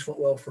that things went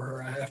well for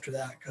her after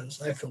that,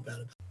 because I feel bad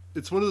about it.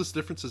 It's one of those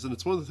differences, and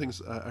it's one of the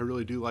things I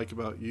really do like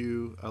about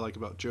you. I like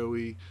about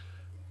Joey.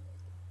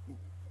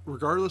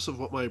 Regardless of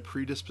what my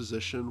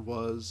predisposition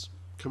was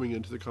coming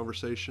into the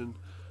conversation,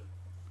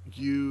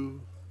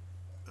 you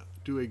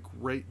do a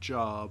great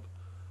job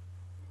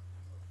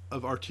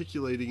of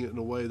articulating it in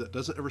a way that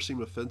doesn't ever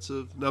seem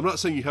offensive. Now, I'm not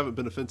saying you haven't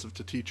been offensive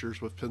to teachers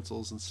with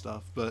pencils and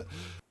stuff, but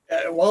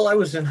While I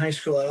was in high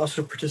school, I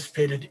also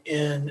participated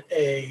in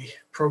a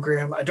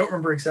program. I don't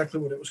remember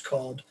exactly what it was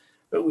called,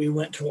 but we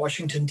went to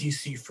Washington,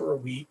 D.C. for a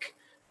week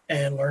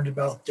and learned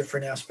about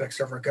different aspects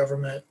of our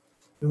government.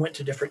 We went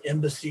to different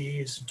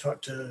embassies and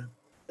talked to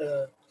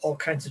all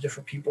kinds of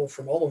different people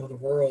from all over the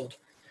world,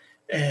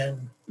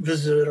 and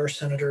visited our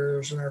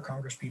senators and our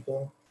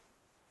congresspeople.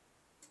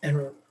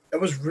 And it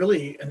was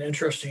really an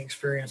interesting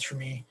experience for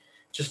me,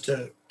 just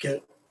to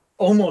get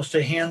almost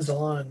a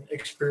hands-on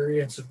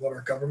experience of what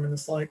our government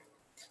is like.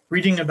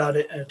 Reading about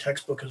it in a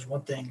textbook is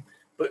one thing,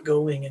 but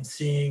going and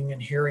seeing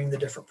and hearing the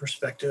different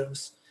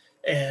perspectives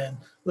and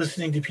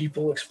listening to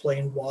people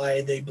explain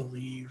why they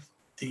believe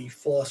the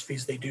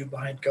philosophies they do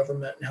behind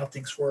government and how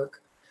things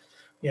work,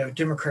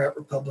 Democrat,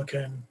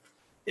 Republican,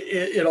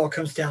 it all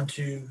comes down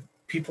to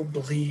people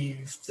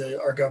believe that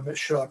our government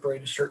should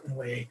operate a certain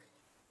way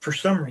for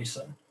some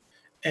reason,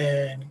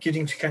 and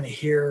getting to kind of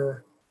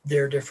hear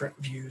their different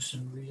views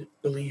and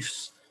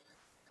beliefs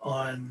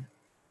on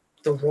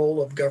the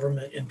role of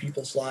government in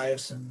people's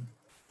lives and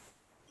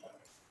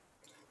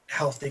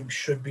how things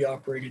should be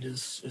operated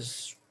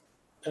is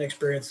an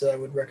experience that I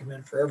would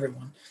recommend for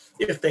everyone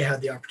if they had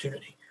the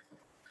opportunity.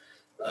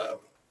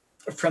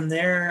 From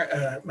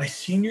there, my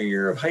senior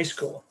year of high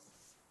school,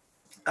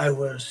 I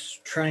was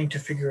trying to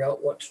figure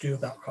out what to do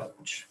about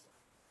college.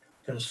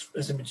 Because,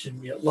 as I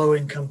mentioned,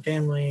 low-income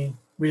family,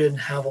 we didn't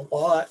have a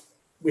lot.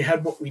 We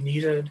had what we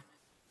needed,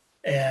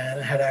 and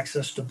I had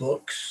access to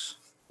books.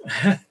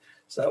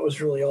 So that was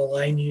really all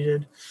I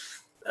needed.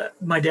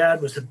 My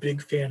dad was a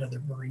big fan of the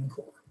Marine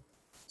Corps.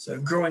 So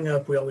growing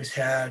up, we always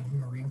had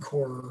Marine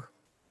Corps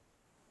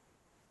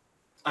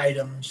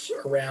items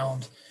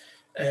around,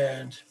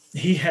 and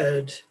he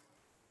had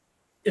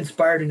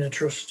inspired an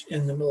interest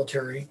in the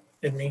military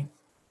in me.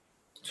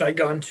 So I'd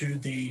gone to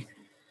the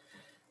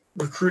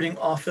recruiting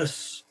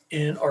office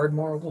in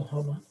Ardmore,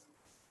 Oklahoma,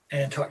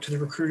 and talked to the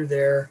recruiter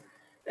there,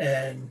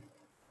 and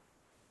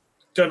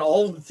done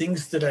all of the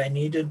things that I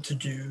needed to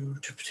do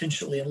to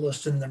potentially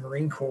enlist in the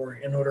Marine Corps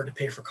in order to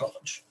pay for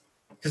college.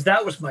 Because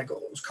that was my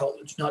goal, was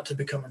college, not to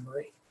become a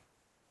Marine.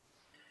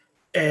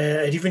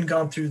 And I'd even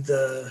gone through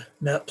the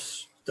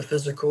MEPS, the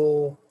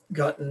physical,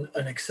 gotten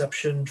an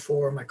exception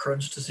for my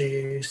Crohn's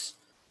disease,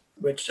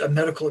 which a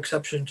medical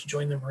exception to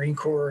join the Marine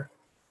Corps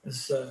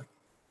is a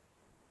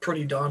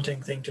pretty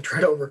daunting thing to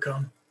try to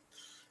overcome.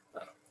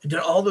 I did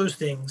all those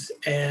things,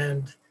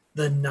 and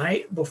the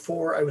night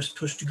before I was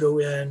supposed to go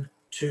in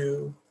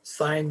to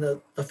sign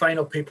the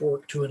final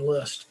paperwork to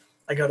enlist,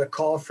 I got a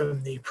call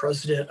from the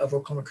president of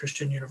Oklahoma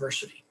Christian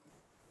University.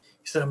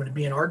 He said, "I'm going to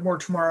be in Ardmore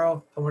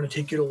tomorrow. I want to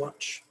take you to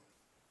lunch."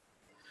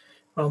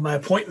 Well, my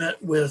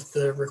appointment with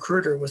the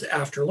recruiter was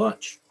after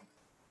lunch.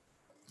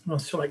 Well,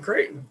 so like,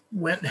 great.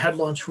 Went and had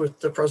lunch with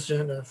the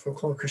president of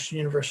Oklahoma Christian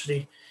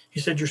University. He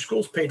said, "Your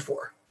school's paid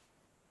for."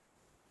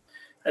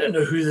 I didn't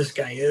know who this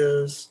guy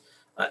is.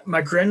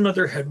 My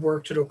grandmother had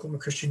worked at Oklahoma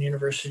Christian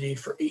University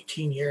for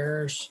 18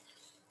 years.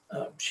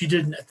 She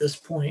didn't at this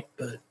point,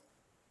 but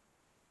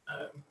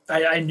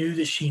I knew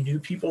that she knew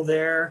people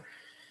there.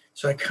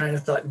 So I kind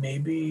of thought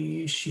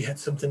maybe she had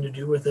something to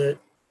do with it.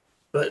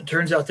 But it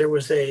turns out there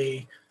was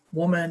a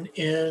woman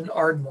in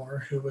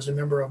Ardmore who was a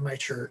member of my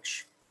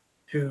church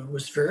who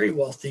was very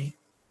wealthy.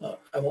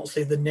 I won't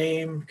say the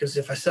name, because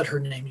if I said her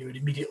name, you would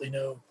immediately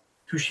know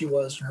who she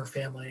was and her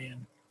family.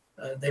 And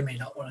they may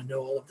not want to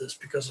know all of this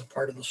because of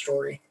part of the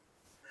story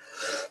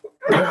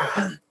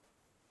that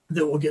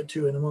we'll get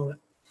to in a moment.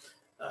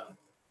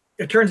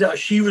 It turns out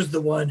she was the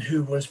one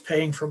who was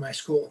paying for my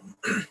school.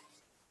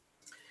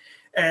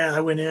 And I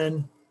went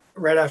in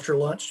right after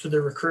lunch to the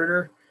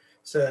recruiter,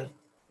 said,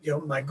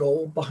 my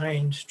goal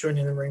behind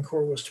joining the Marine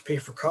Corps was to pay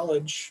for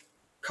college.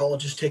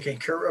 College is taken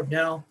care of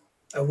now.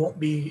 I won't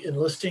be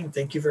enlisting.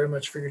 Thank you very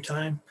much for your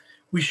time.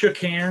 We shook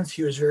hands.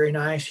 He was very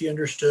nice. He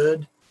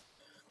understood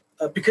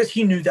because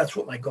he knew that's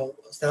what my goal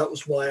was. That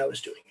was why I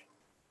was doing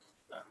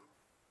it.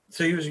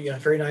 So he was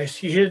very nice.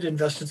 He had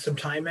invested some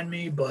time in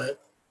me,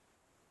 but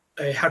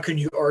how can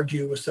you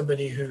argue with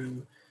somebody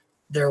who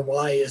their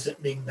why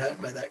isn't being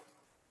met by that?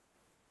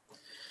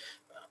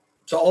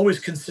 So always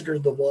consider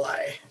the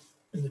why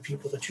in the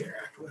people that you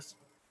interact with.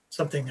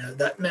 something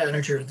that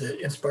manager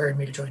that inspired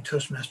me to join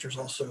Toastmasters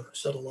also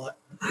said a lot.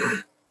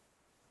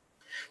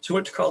 So I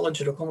went to college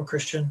at Oklahoma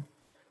Christian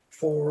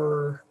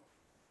for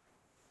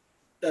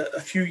a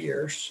few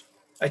years.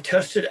 I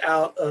tested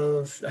out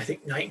of, I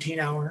think, 19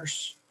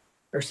 hours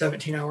or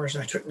 17 hours,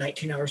 and I took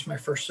 19 hours my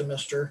first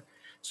semester.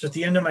 So at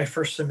the end of my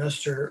first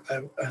semester,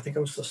 I think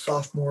I was a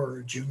sophomore or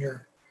a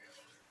junior.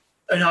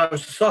 No, I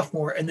was a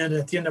sophomore, and then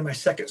at the end of my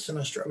second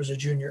semester, I was a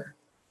junior.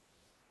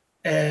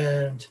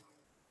 And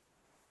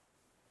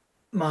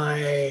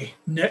my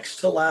next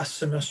to last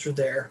semester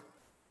there,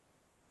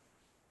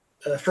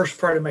 first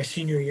part of my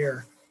senior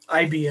year,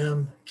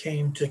 IBM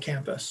came to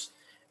campus,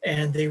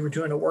 and they were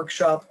doing a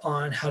workshop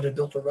on how to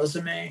build a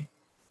resume.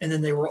 And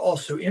then they were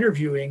also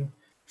interviewing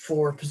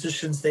for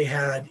positions they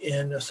had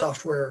in a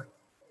software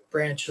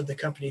branch of the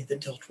company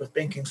that dealt with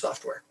banking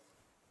software.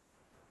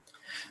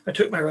 I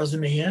took my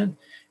resume in.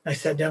 I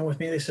sat down with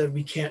me. They said,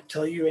 "We can't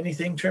tell you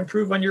anything to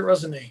improve on your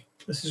resume.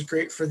 This is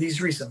great for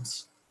these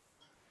reasons."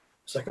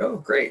 It's like, "Oh,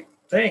 great.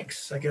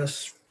 Thanks. I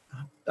guess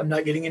I'm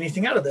not getting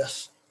anything out of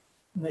this."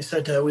 And they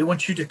said, "We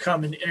want you to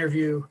come and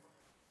interview."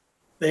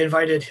 They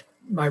invited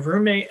my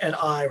roommate and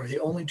I were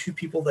the only two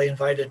people they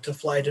invited to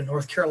fly to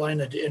North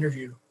Carolina to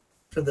interview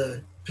for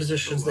the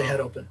positions they had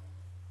open.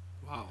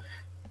 Wow.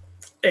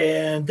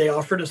 And they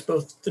offered us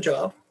both the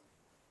job.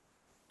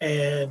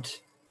 And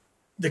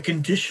the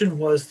condition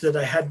was that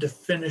I had to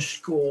finish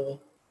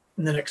school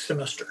in the next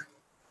semester.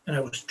 And I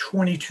was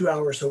 22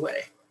 hours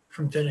away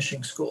from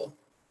finishing school.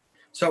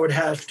 So I would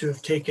have to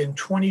have taken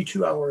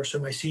 22 hours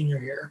of my senior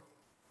year.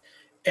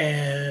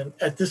 And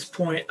at this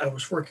point, I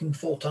was working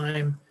full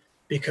time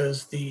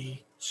because the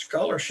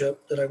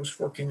scholarship that I was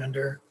working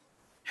under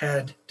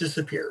had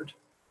disappeared.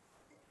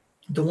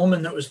 The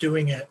woman that was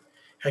doing it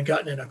had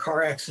gotten in a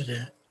car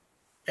accident,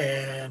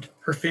 and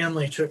her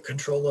family took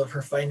control of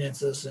her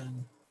finances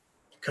and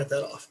cut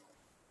that off.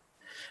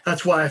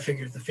 That's why I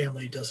figured the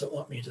family doesn't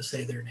want me to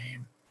say their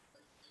name.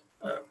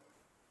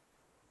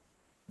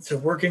 So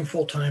working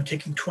full time,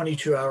 taking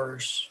 22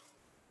 hours,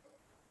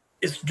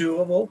 it's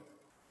doable.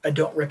 I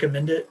don't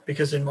recommend it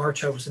because in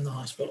March I was in the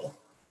hospital.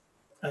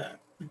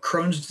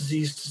 Crohn's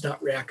disease does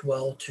not react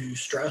well to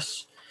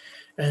stress,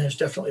 and there's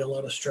definitely a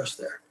lot of stress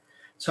there.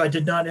 So I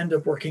did not end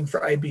up working for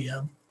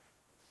IBM,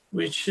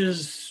 which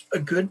is a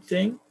good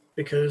thing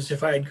because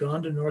if I had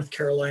gone to North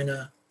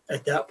Carolina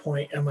at that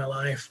point in my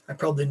life, I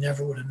probably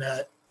never would have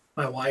met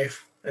my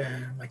wife,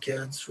 and my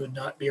kids would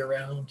not be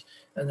around,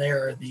 and they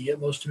are the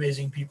most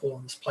amazing people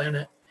on this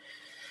planet.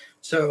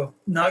 So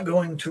not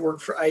going to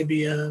work for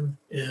IBM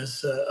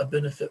is a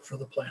benefit for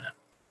the planet.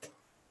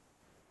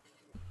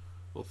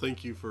 Well,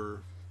 thank you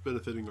for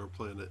benefiting our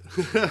planet.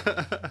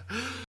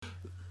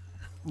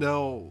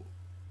 Now,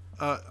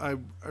 I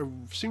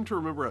seem to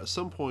remember at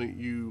some point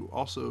you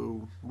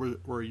also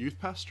were a youth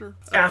pastor?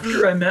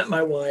 After I met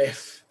my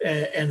wife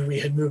and we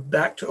had moved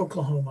back to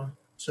Oklahoma,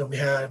 so we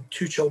had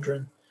two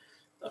children,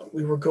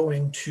 we were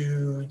going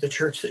to the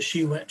church that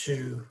she went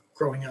to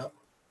growing up,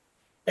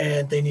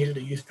 and they needed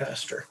a youth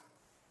pastor.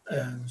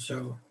 And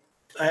so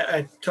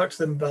I talked to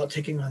them about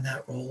taking on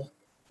that role,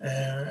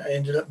 and I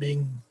ended up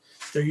being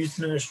their youth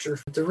minister.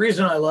 The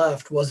reason I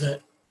left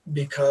wasn't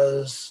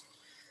because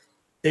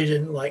they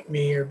didn't like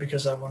me or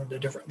because I wanted a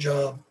different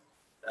job.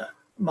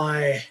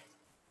 My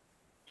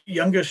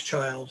youngest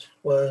child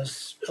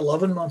was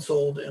 11 months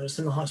old and was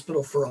in the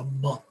hospital for a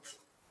month,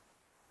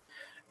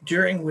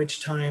 during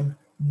which time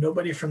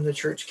nobody from the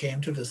church came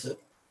to visit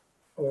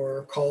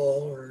or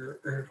call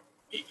or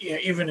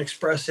even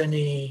express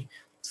any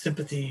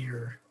sympathy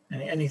or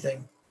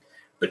anything.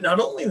 But not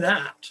only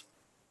that,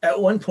 at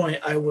one point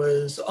I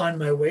was on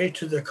my way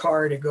to the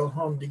car to go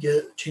home to get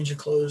a change of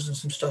clothes and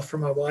some stuff for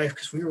my wife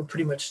because we were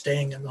pretty much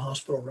staying in the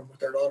hospital room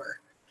with our daughter.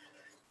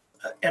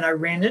 And I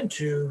ran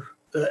into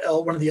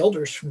one of the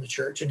elders from the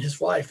church and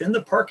his wife in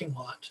the parking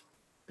lot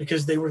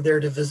because they were there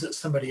to visit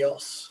somebody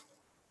else.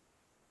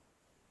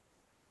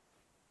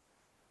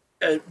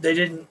 They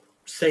didn't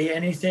say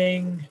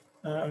anything.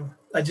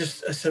 I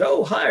said,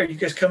 "Oh, hi, are you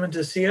guys coming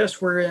to see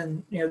us? We're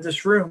in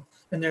this room."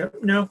 And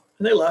and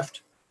they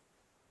left.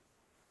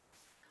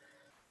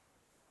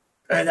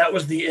 And that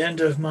was the end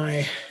of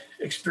my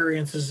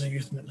experience as a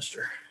youth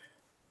minister.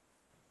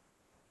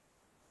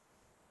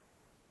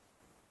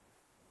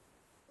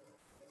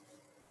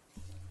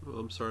 Well,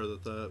 I'm sorry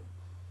that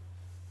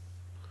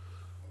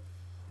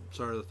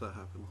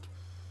happened.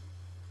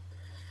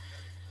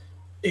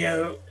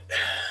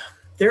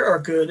 There are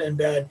good and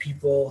bad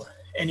people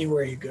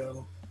anywhere you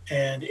go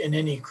and in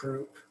any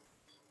group.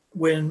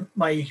 When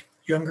my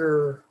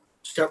younger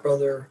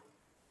stepbrother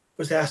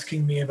was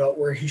asking me about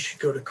where he should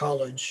go to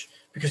college,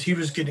 because he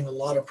was getting a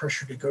lot of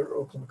pressure to go to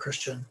Oklahoma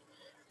Christian,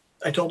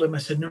 I told him, I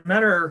said, no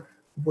matter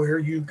where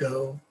you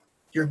go,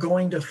 you're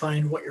going to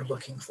find what you're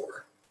looking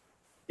for.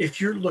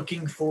 If you're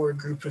looking for a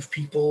group of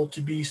people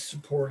to be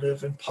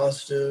supportive and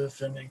positive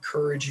and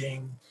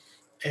encouraging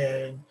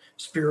and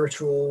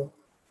spiritual,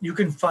 you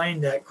can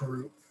find that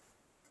group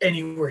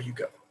anywhere you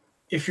go.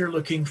 If you're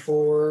looking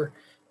for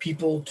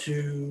people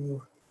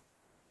to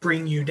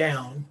bring you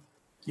down,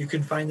 You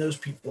can find those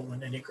people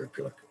in any group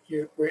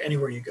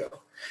anywhere you go.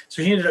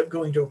 So he ended up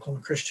going to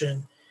Oklahoma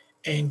Christian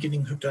and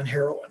getting hooked on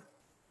heroin.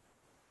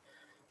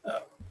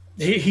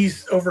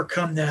 He's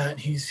overcome that.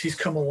 He's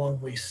come a long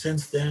way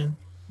since then.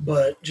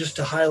 But just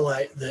to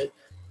highlight that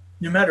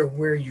no matter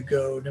where you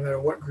go, no matter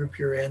what group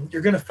you're in,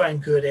 you're going to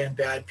find good and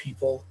bad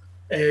people.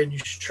 And you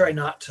should try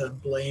not to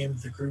blame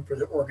the group or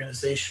the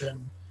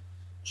organization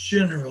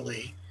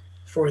generally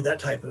for that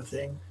type of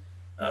thing.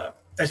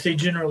 I say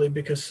generally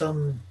because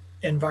some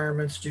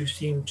environments do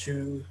seem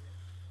to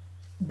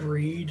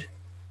breed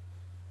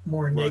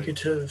more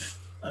negative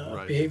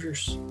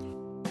behaviors.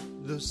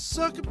 The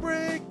Circuit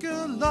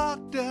Breaker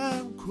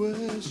Lockdown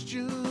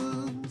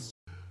Questions.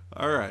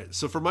 All right,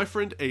 so for my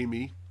friend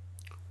Amy,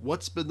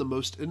 what's been the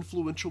most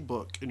influential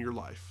book in your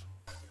life?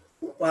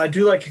 Well, I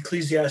do like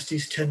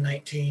Ecclesiastes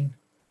 10:19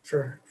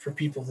 for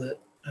people that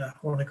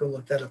want to go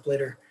look that up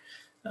later.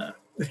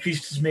 The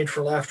feast is made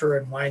for laughter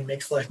and wine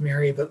makes life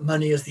merry, but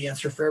money is the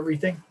answer for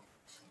everything.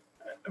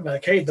 I'm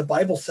like, hey, the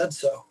Bible said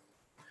so.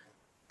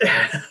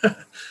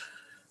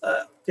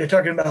 You're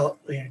talking about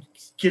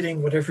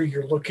getting whatever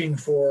you're looking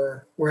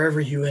for wherever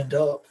you end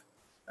up.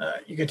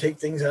 You can take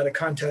things out of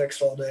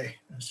context all day.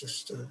 It's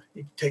just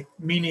you can take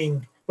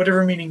meaning,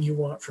 whatever meaning you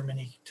want from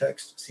any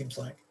text, it seems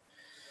like.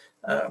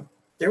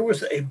 There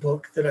was a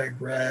book that I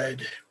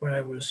read when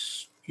I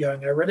was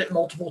young. I read it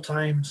multiple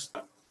times,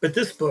 but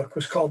this book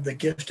was called The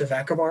Gift of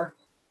Akbar.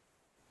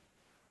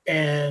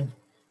 And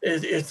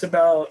it's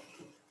about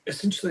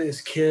essentially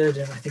this kid,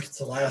 and I think it's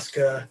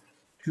Alaska,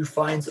 who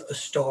finds a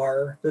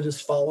star that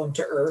has fallen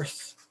to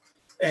Earth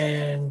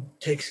and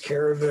takes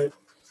care of it.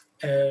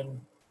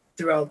 And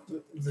throughout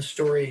the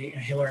story,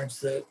 he learns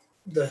that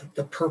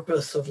the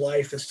purpose of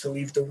life is to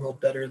leave the world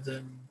better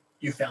than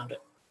you found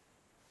it.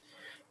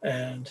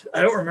 And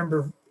I don't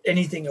remember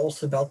anything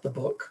else about the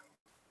book,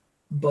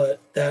 but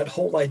that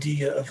whole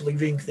idea of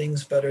leaving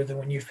things better than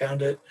when you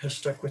found it has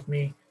stuck with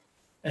me.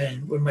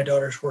 And when my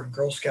daughters were in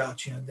Girl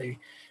Scouts, they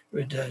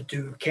would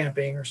do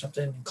camping or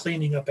something, and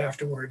cleaning up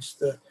afterwards.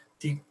 The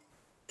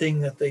thing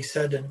that they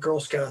said in Girl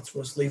Scouts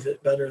was leave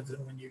it better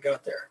than when you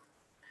got there.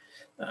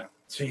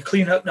 So you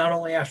clean up not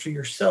only after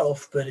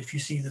yourself, but if you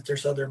see that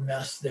there's other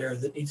mess there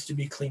that needs to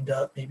be cleaned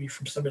up, maybe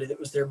from somebody that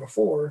was there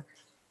before,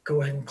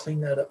 go ahead and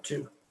clean that up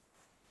too.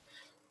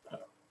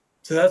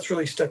 So that's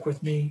really stuck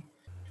with me.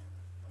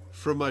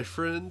 From my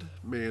friend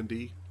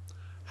Mandy,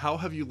 how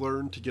have you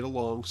learned to get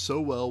along so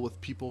well with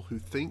people who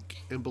think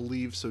and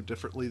believe so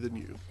differently than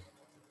you?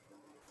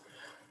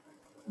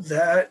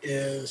 That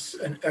is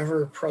an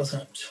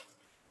ever-present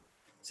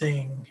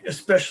thing,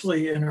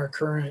 especially in our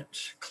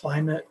current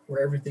climate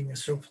where everything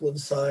is so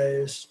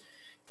politicized,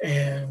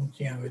 and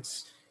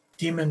it's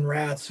demon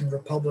rats and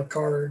republic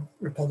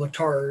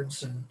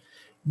tards and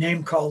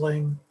name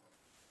calling.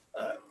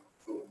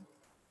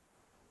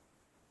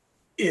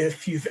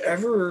 If you've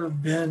ever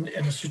been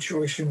in a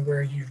situation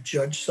where you've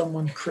judged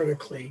someone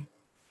critically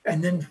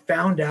and then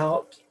found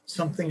out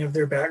something of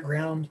their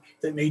background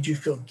that made you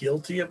feel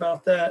guilty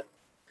about that,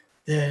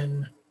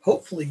 then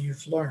hopefully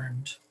you've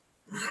learned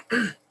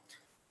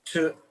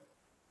to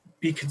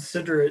be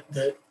considerate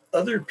that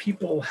other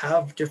people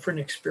have different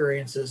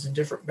experiences and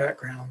different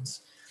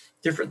backgrounds,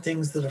 different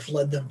things that have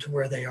led them to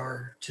where they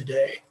are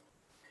today.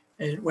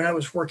 And when I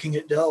was working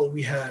at Dell,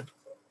 we had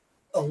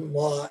a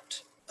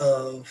lot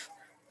of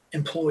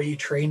employee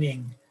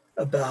training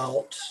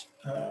about,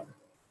 I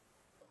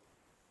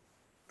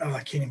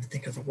can't even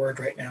think of the word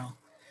right now.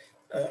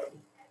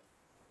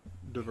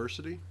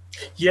 Diversity?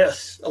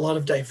 Yes, a lot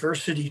of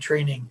diversity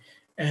training,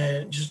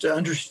 and just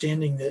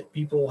understanding that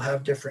people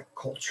have different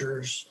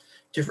cultures,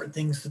 different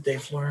things that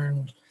they've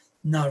learned,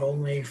 not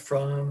only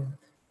from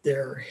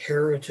their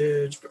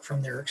heritage, but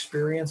from their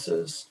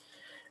experiences.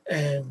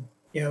 And,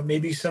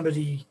 maybe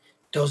somebody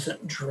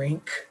doesn't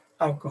drink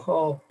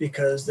alcohol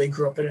because they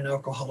grew up in an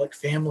alcoholic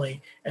family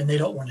and they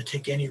don't want to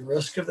take any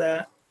risk of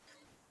that.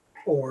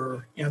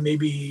 Or,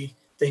 maybe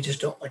they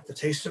just don't like the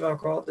taste of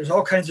alcohol. There's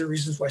all kinds of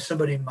reasons why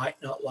somebody might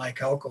not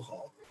like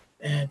alcohol.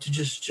 And to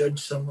just judge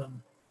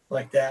someone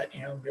like that, be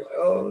like,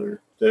 oh,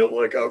 they don't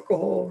like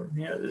alcohol.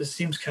 It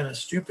seems kind of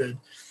stupid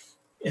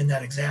in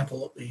that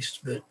example, at least.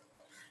 But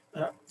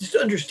just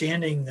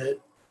understanding that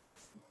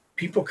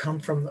people come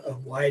from a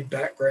wide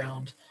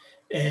background,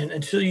 and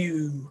until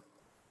you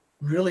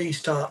really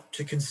stop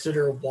to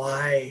consider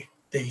why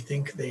they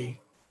think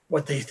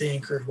what they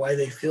think or why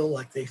they feel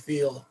like they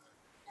feel,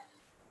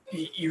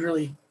 you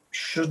really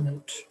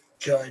shouldn't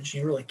judge.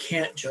 You really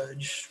can't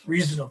judge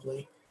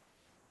reasonably.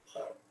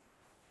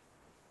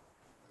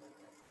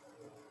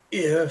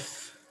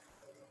 If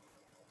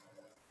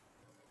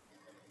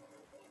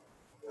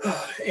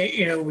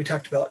we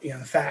talked about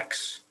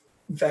facts.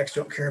 Facts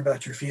don't care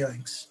about your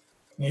feelings.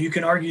 You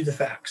can argue the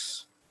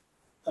facts.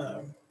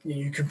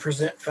 You can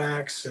present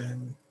facts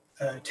and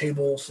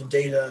tables and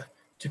data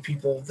to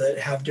people that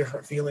have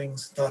different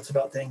feelings, thoughts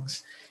about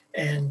things,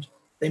 and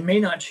they may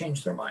not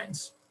change their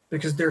minds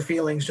because their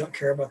feelings don't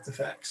care about the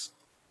facts.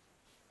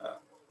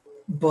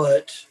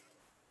 But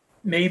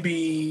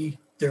maybe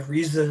the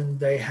reason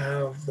they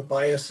have the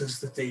biases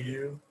that they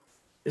do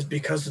is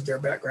because of their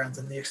backgrounds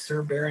and the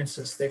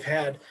experiences they've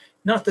had.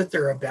 Not that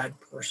they're a bad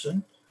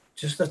person,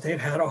 just that they've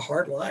had a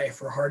hard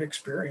life or hard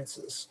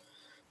experiences.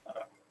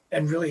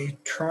 And really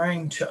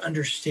trying to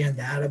understand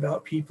that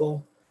about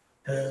people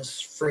has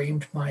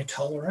framed my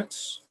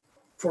tolerance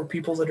for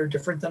people that are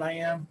different than I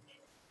am.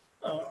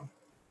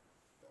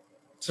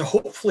 So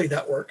hopefully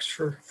that works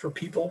for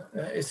people.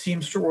 It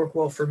seems to work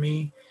well for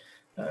me.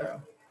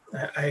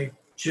 I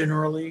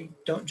generally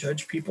don't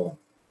judge people,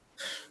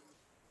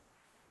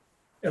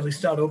 at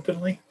least not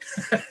openly.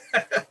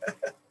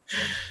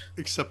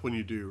 Except when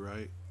you do,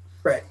 right?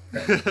 Right.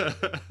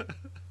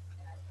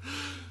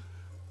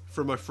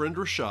 For my friend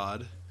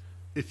Rashad,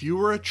 if you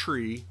were a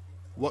tree,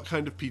 what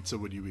kind of pizza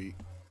would you eat?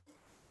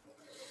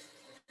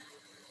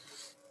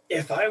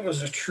 If I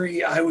was a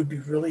tree, I would be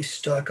really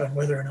stuck on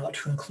whether or not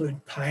to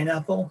include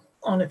pineapple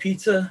on a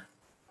pizza,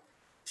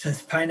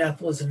 since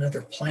pineapple is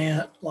another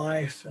plant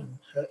life, and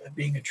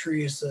being a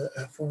tree is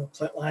a form of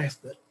plant life.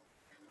 But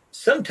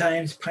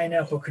sometimes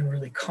pineapple can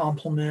really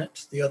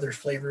complement the other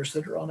flavors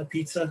that are on a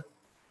pizza.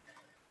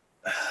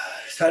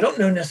 So I don't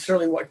know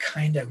necessarily what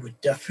kind I would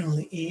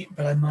definitely eat,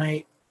 but I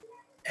might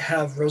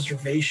have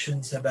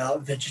reservations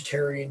about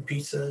vegetarian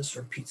pizzas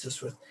or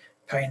pizzas with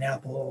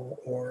pineapple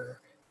or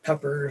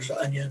peppers,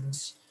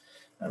 onions.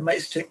 I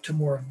might stick to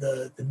more of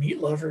the meat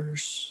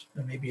lovers,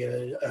 maybe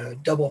a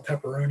double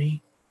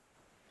pepperoni,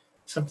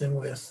 something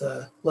with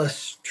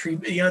less tree.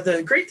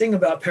 The great thing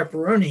about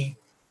pepperoni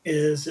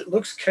is it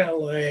looks kind of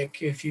like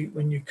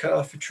when you cut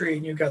off a tree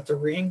and you got the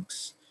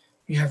rings,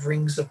 you have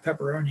rings of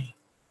pepperoni.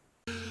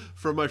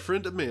 From my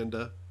friend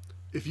Amanda,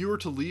 if you were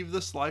to leave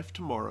this life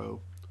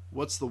tomorrow,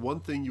 what's the one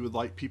thing you would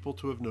like people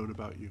to have known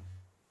about you?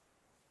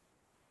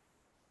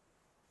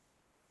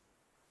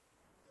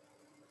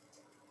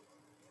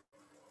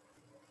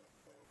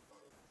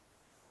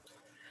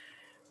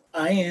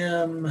 I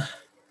am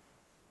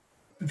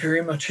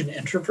very much an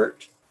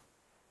introvert,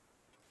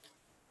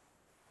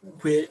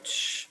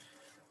 which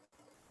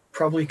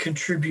probably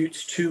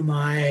contributes to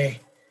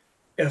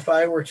if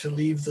I were to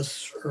leave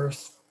this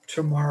earth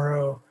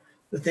tomorrow,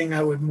 the thing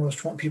I would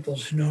most want people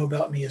to know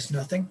about me is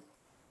nothing.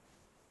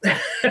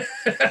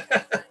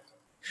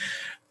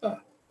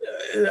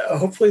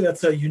 Hopefully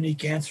that's a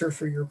unique answer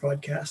for your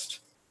podcast.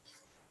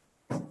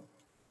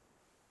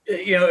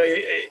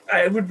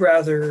 I would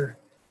rather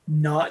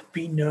not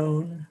be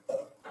known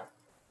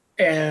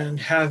and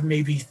have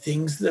maybe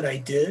things that I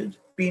did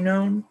be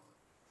known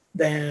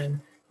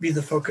than be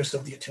the focus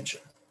of the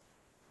attention.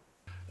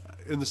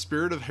 In the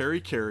spirit of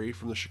Harry Carey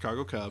from the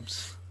Chicago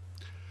Cubs,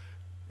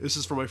 this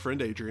is for my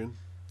friend Adrian.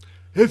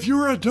 If you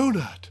were a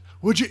donut,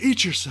 would you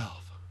eat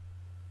yourself?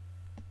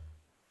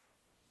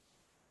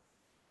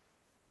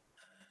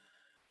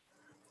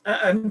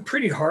 I'm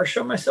pretty harsh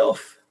on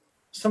myself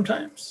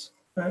sometimes,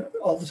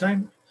 all the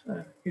time,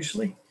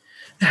 usually.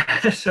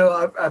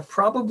 So I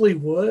probably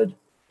would.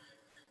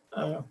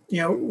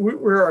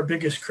 We're our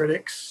biggest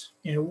critics.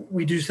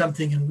 We do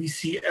something and we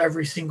see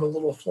every single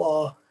little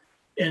flaw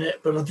in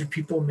it, but other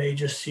people may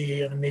just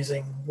see an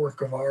amazing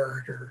work of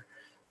art or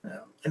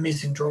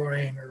amazing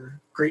drawing or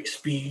great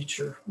speech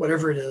or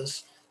whatever it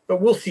is. But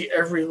we'll see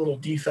every little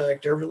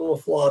defect, every little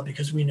flaw,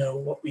 because we know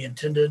what we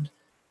intended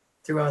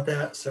throughout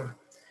that. So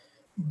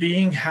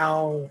being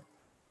how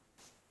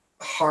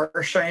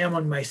harsh I am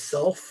on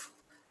myself,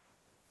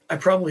 I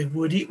probably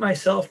would eat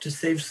myself to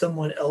save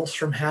someone else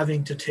from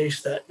having to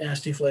taste that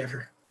nasty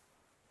flavor.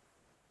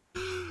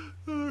 All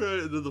right,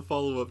 and then the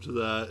follow-up to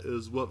that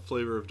is, what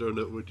flavor of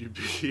donut would you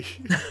be?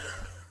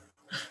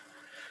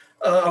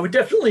 I would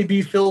definitely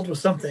be filled with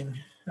something.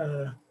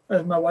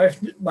 As my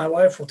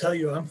wife will tell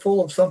you, I'm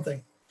full of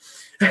something.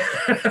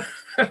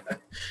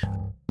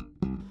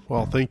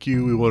 Well, thank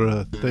you. We want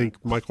to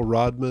thank Michael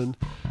Rodman.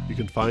 You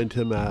can find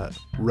him at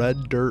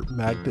Red Dirt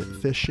Magnet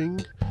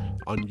Fishing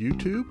on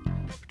YouTube.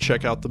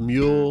 Check out the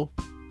Mule,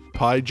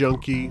 Pie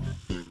Junkie,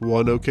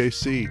 One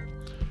OKC.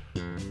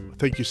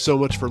 Thank you so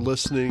much for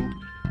listening.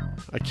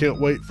 I can't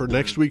wait for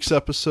next week's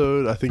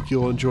episode. I think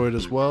you'll enjoy it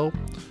as well.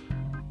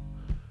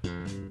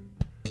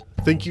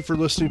 Thank you for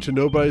listening to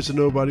Nobody's a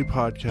Nobody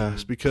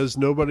podcast, because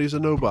nobody's a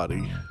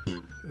nobody,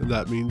 and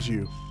that means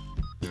you.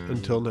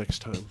 Until next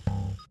time.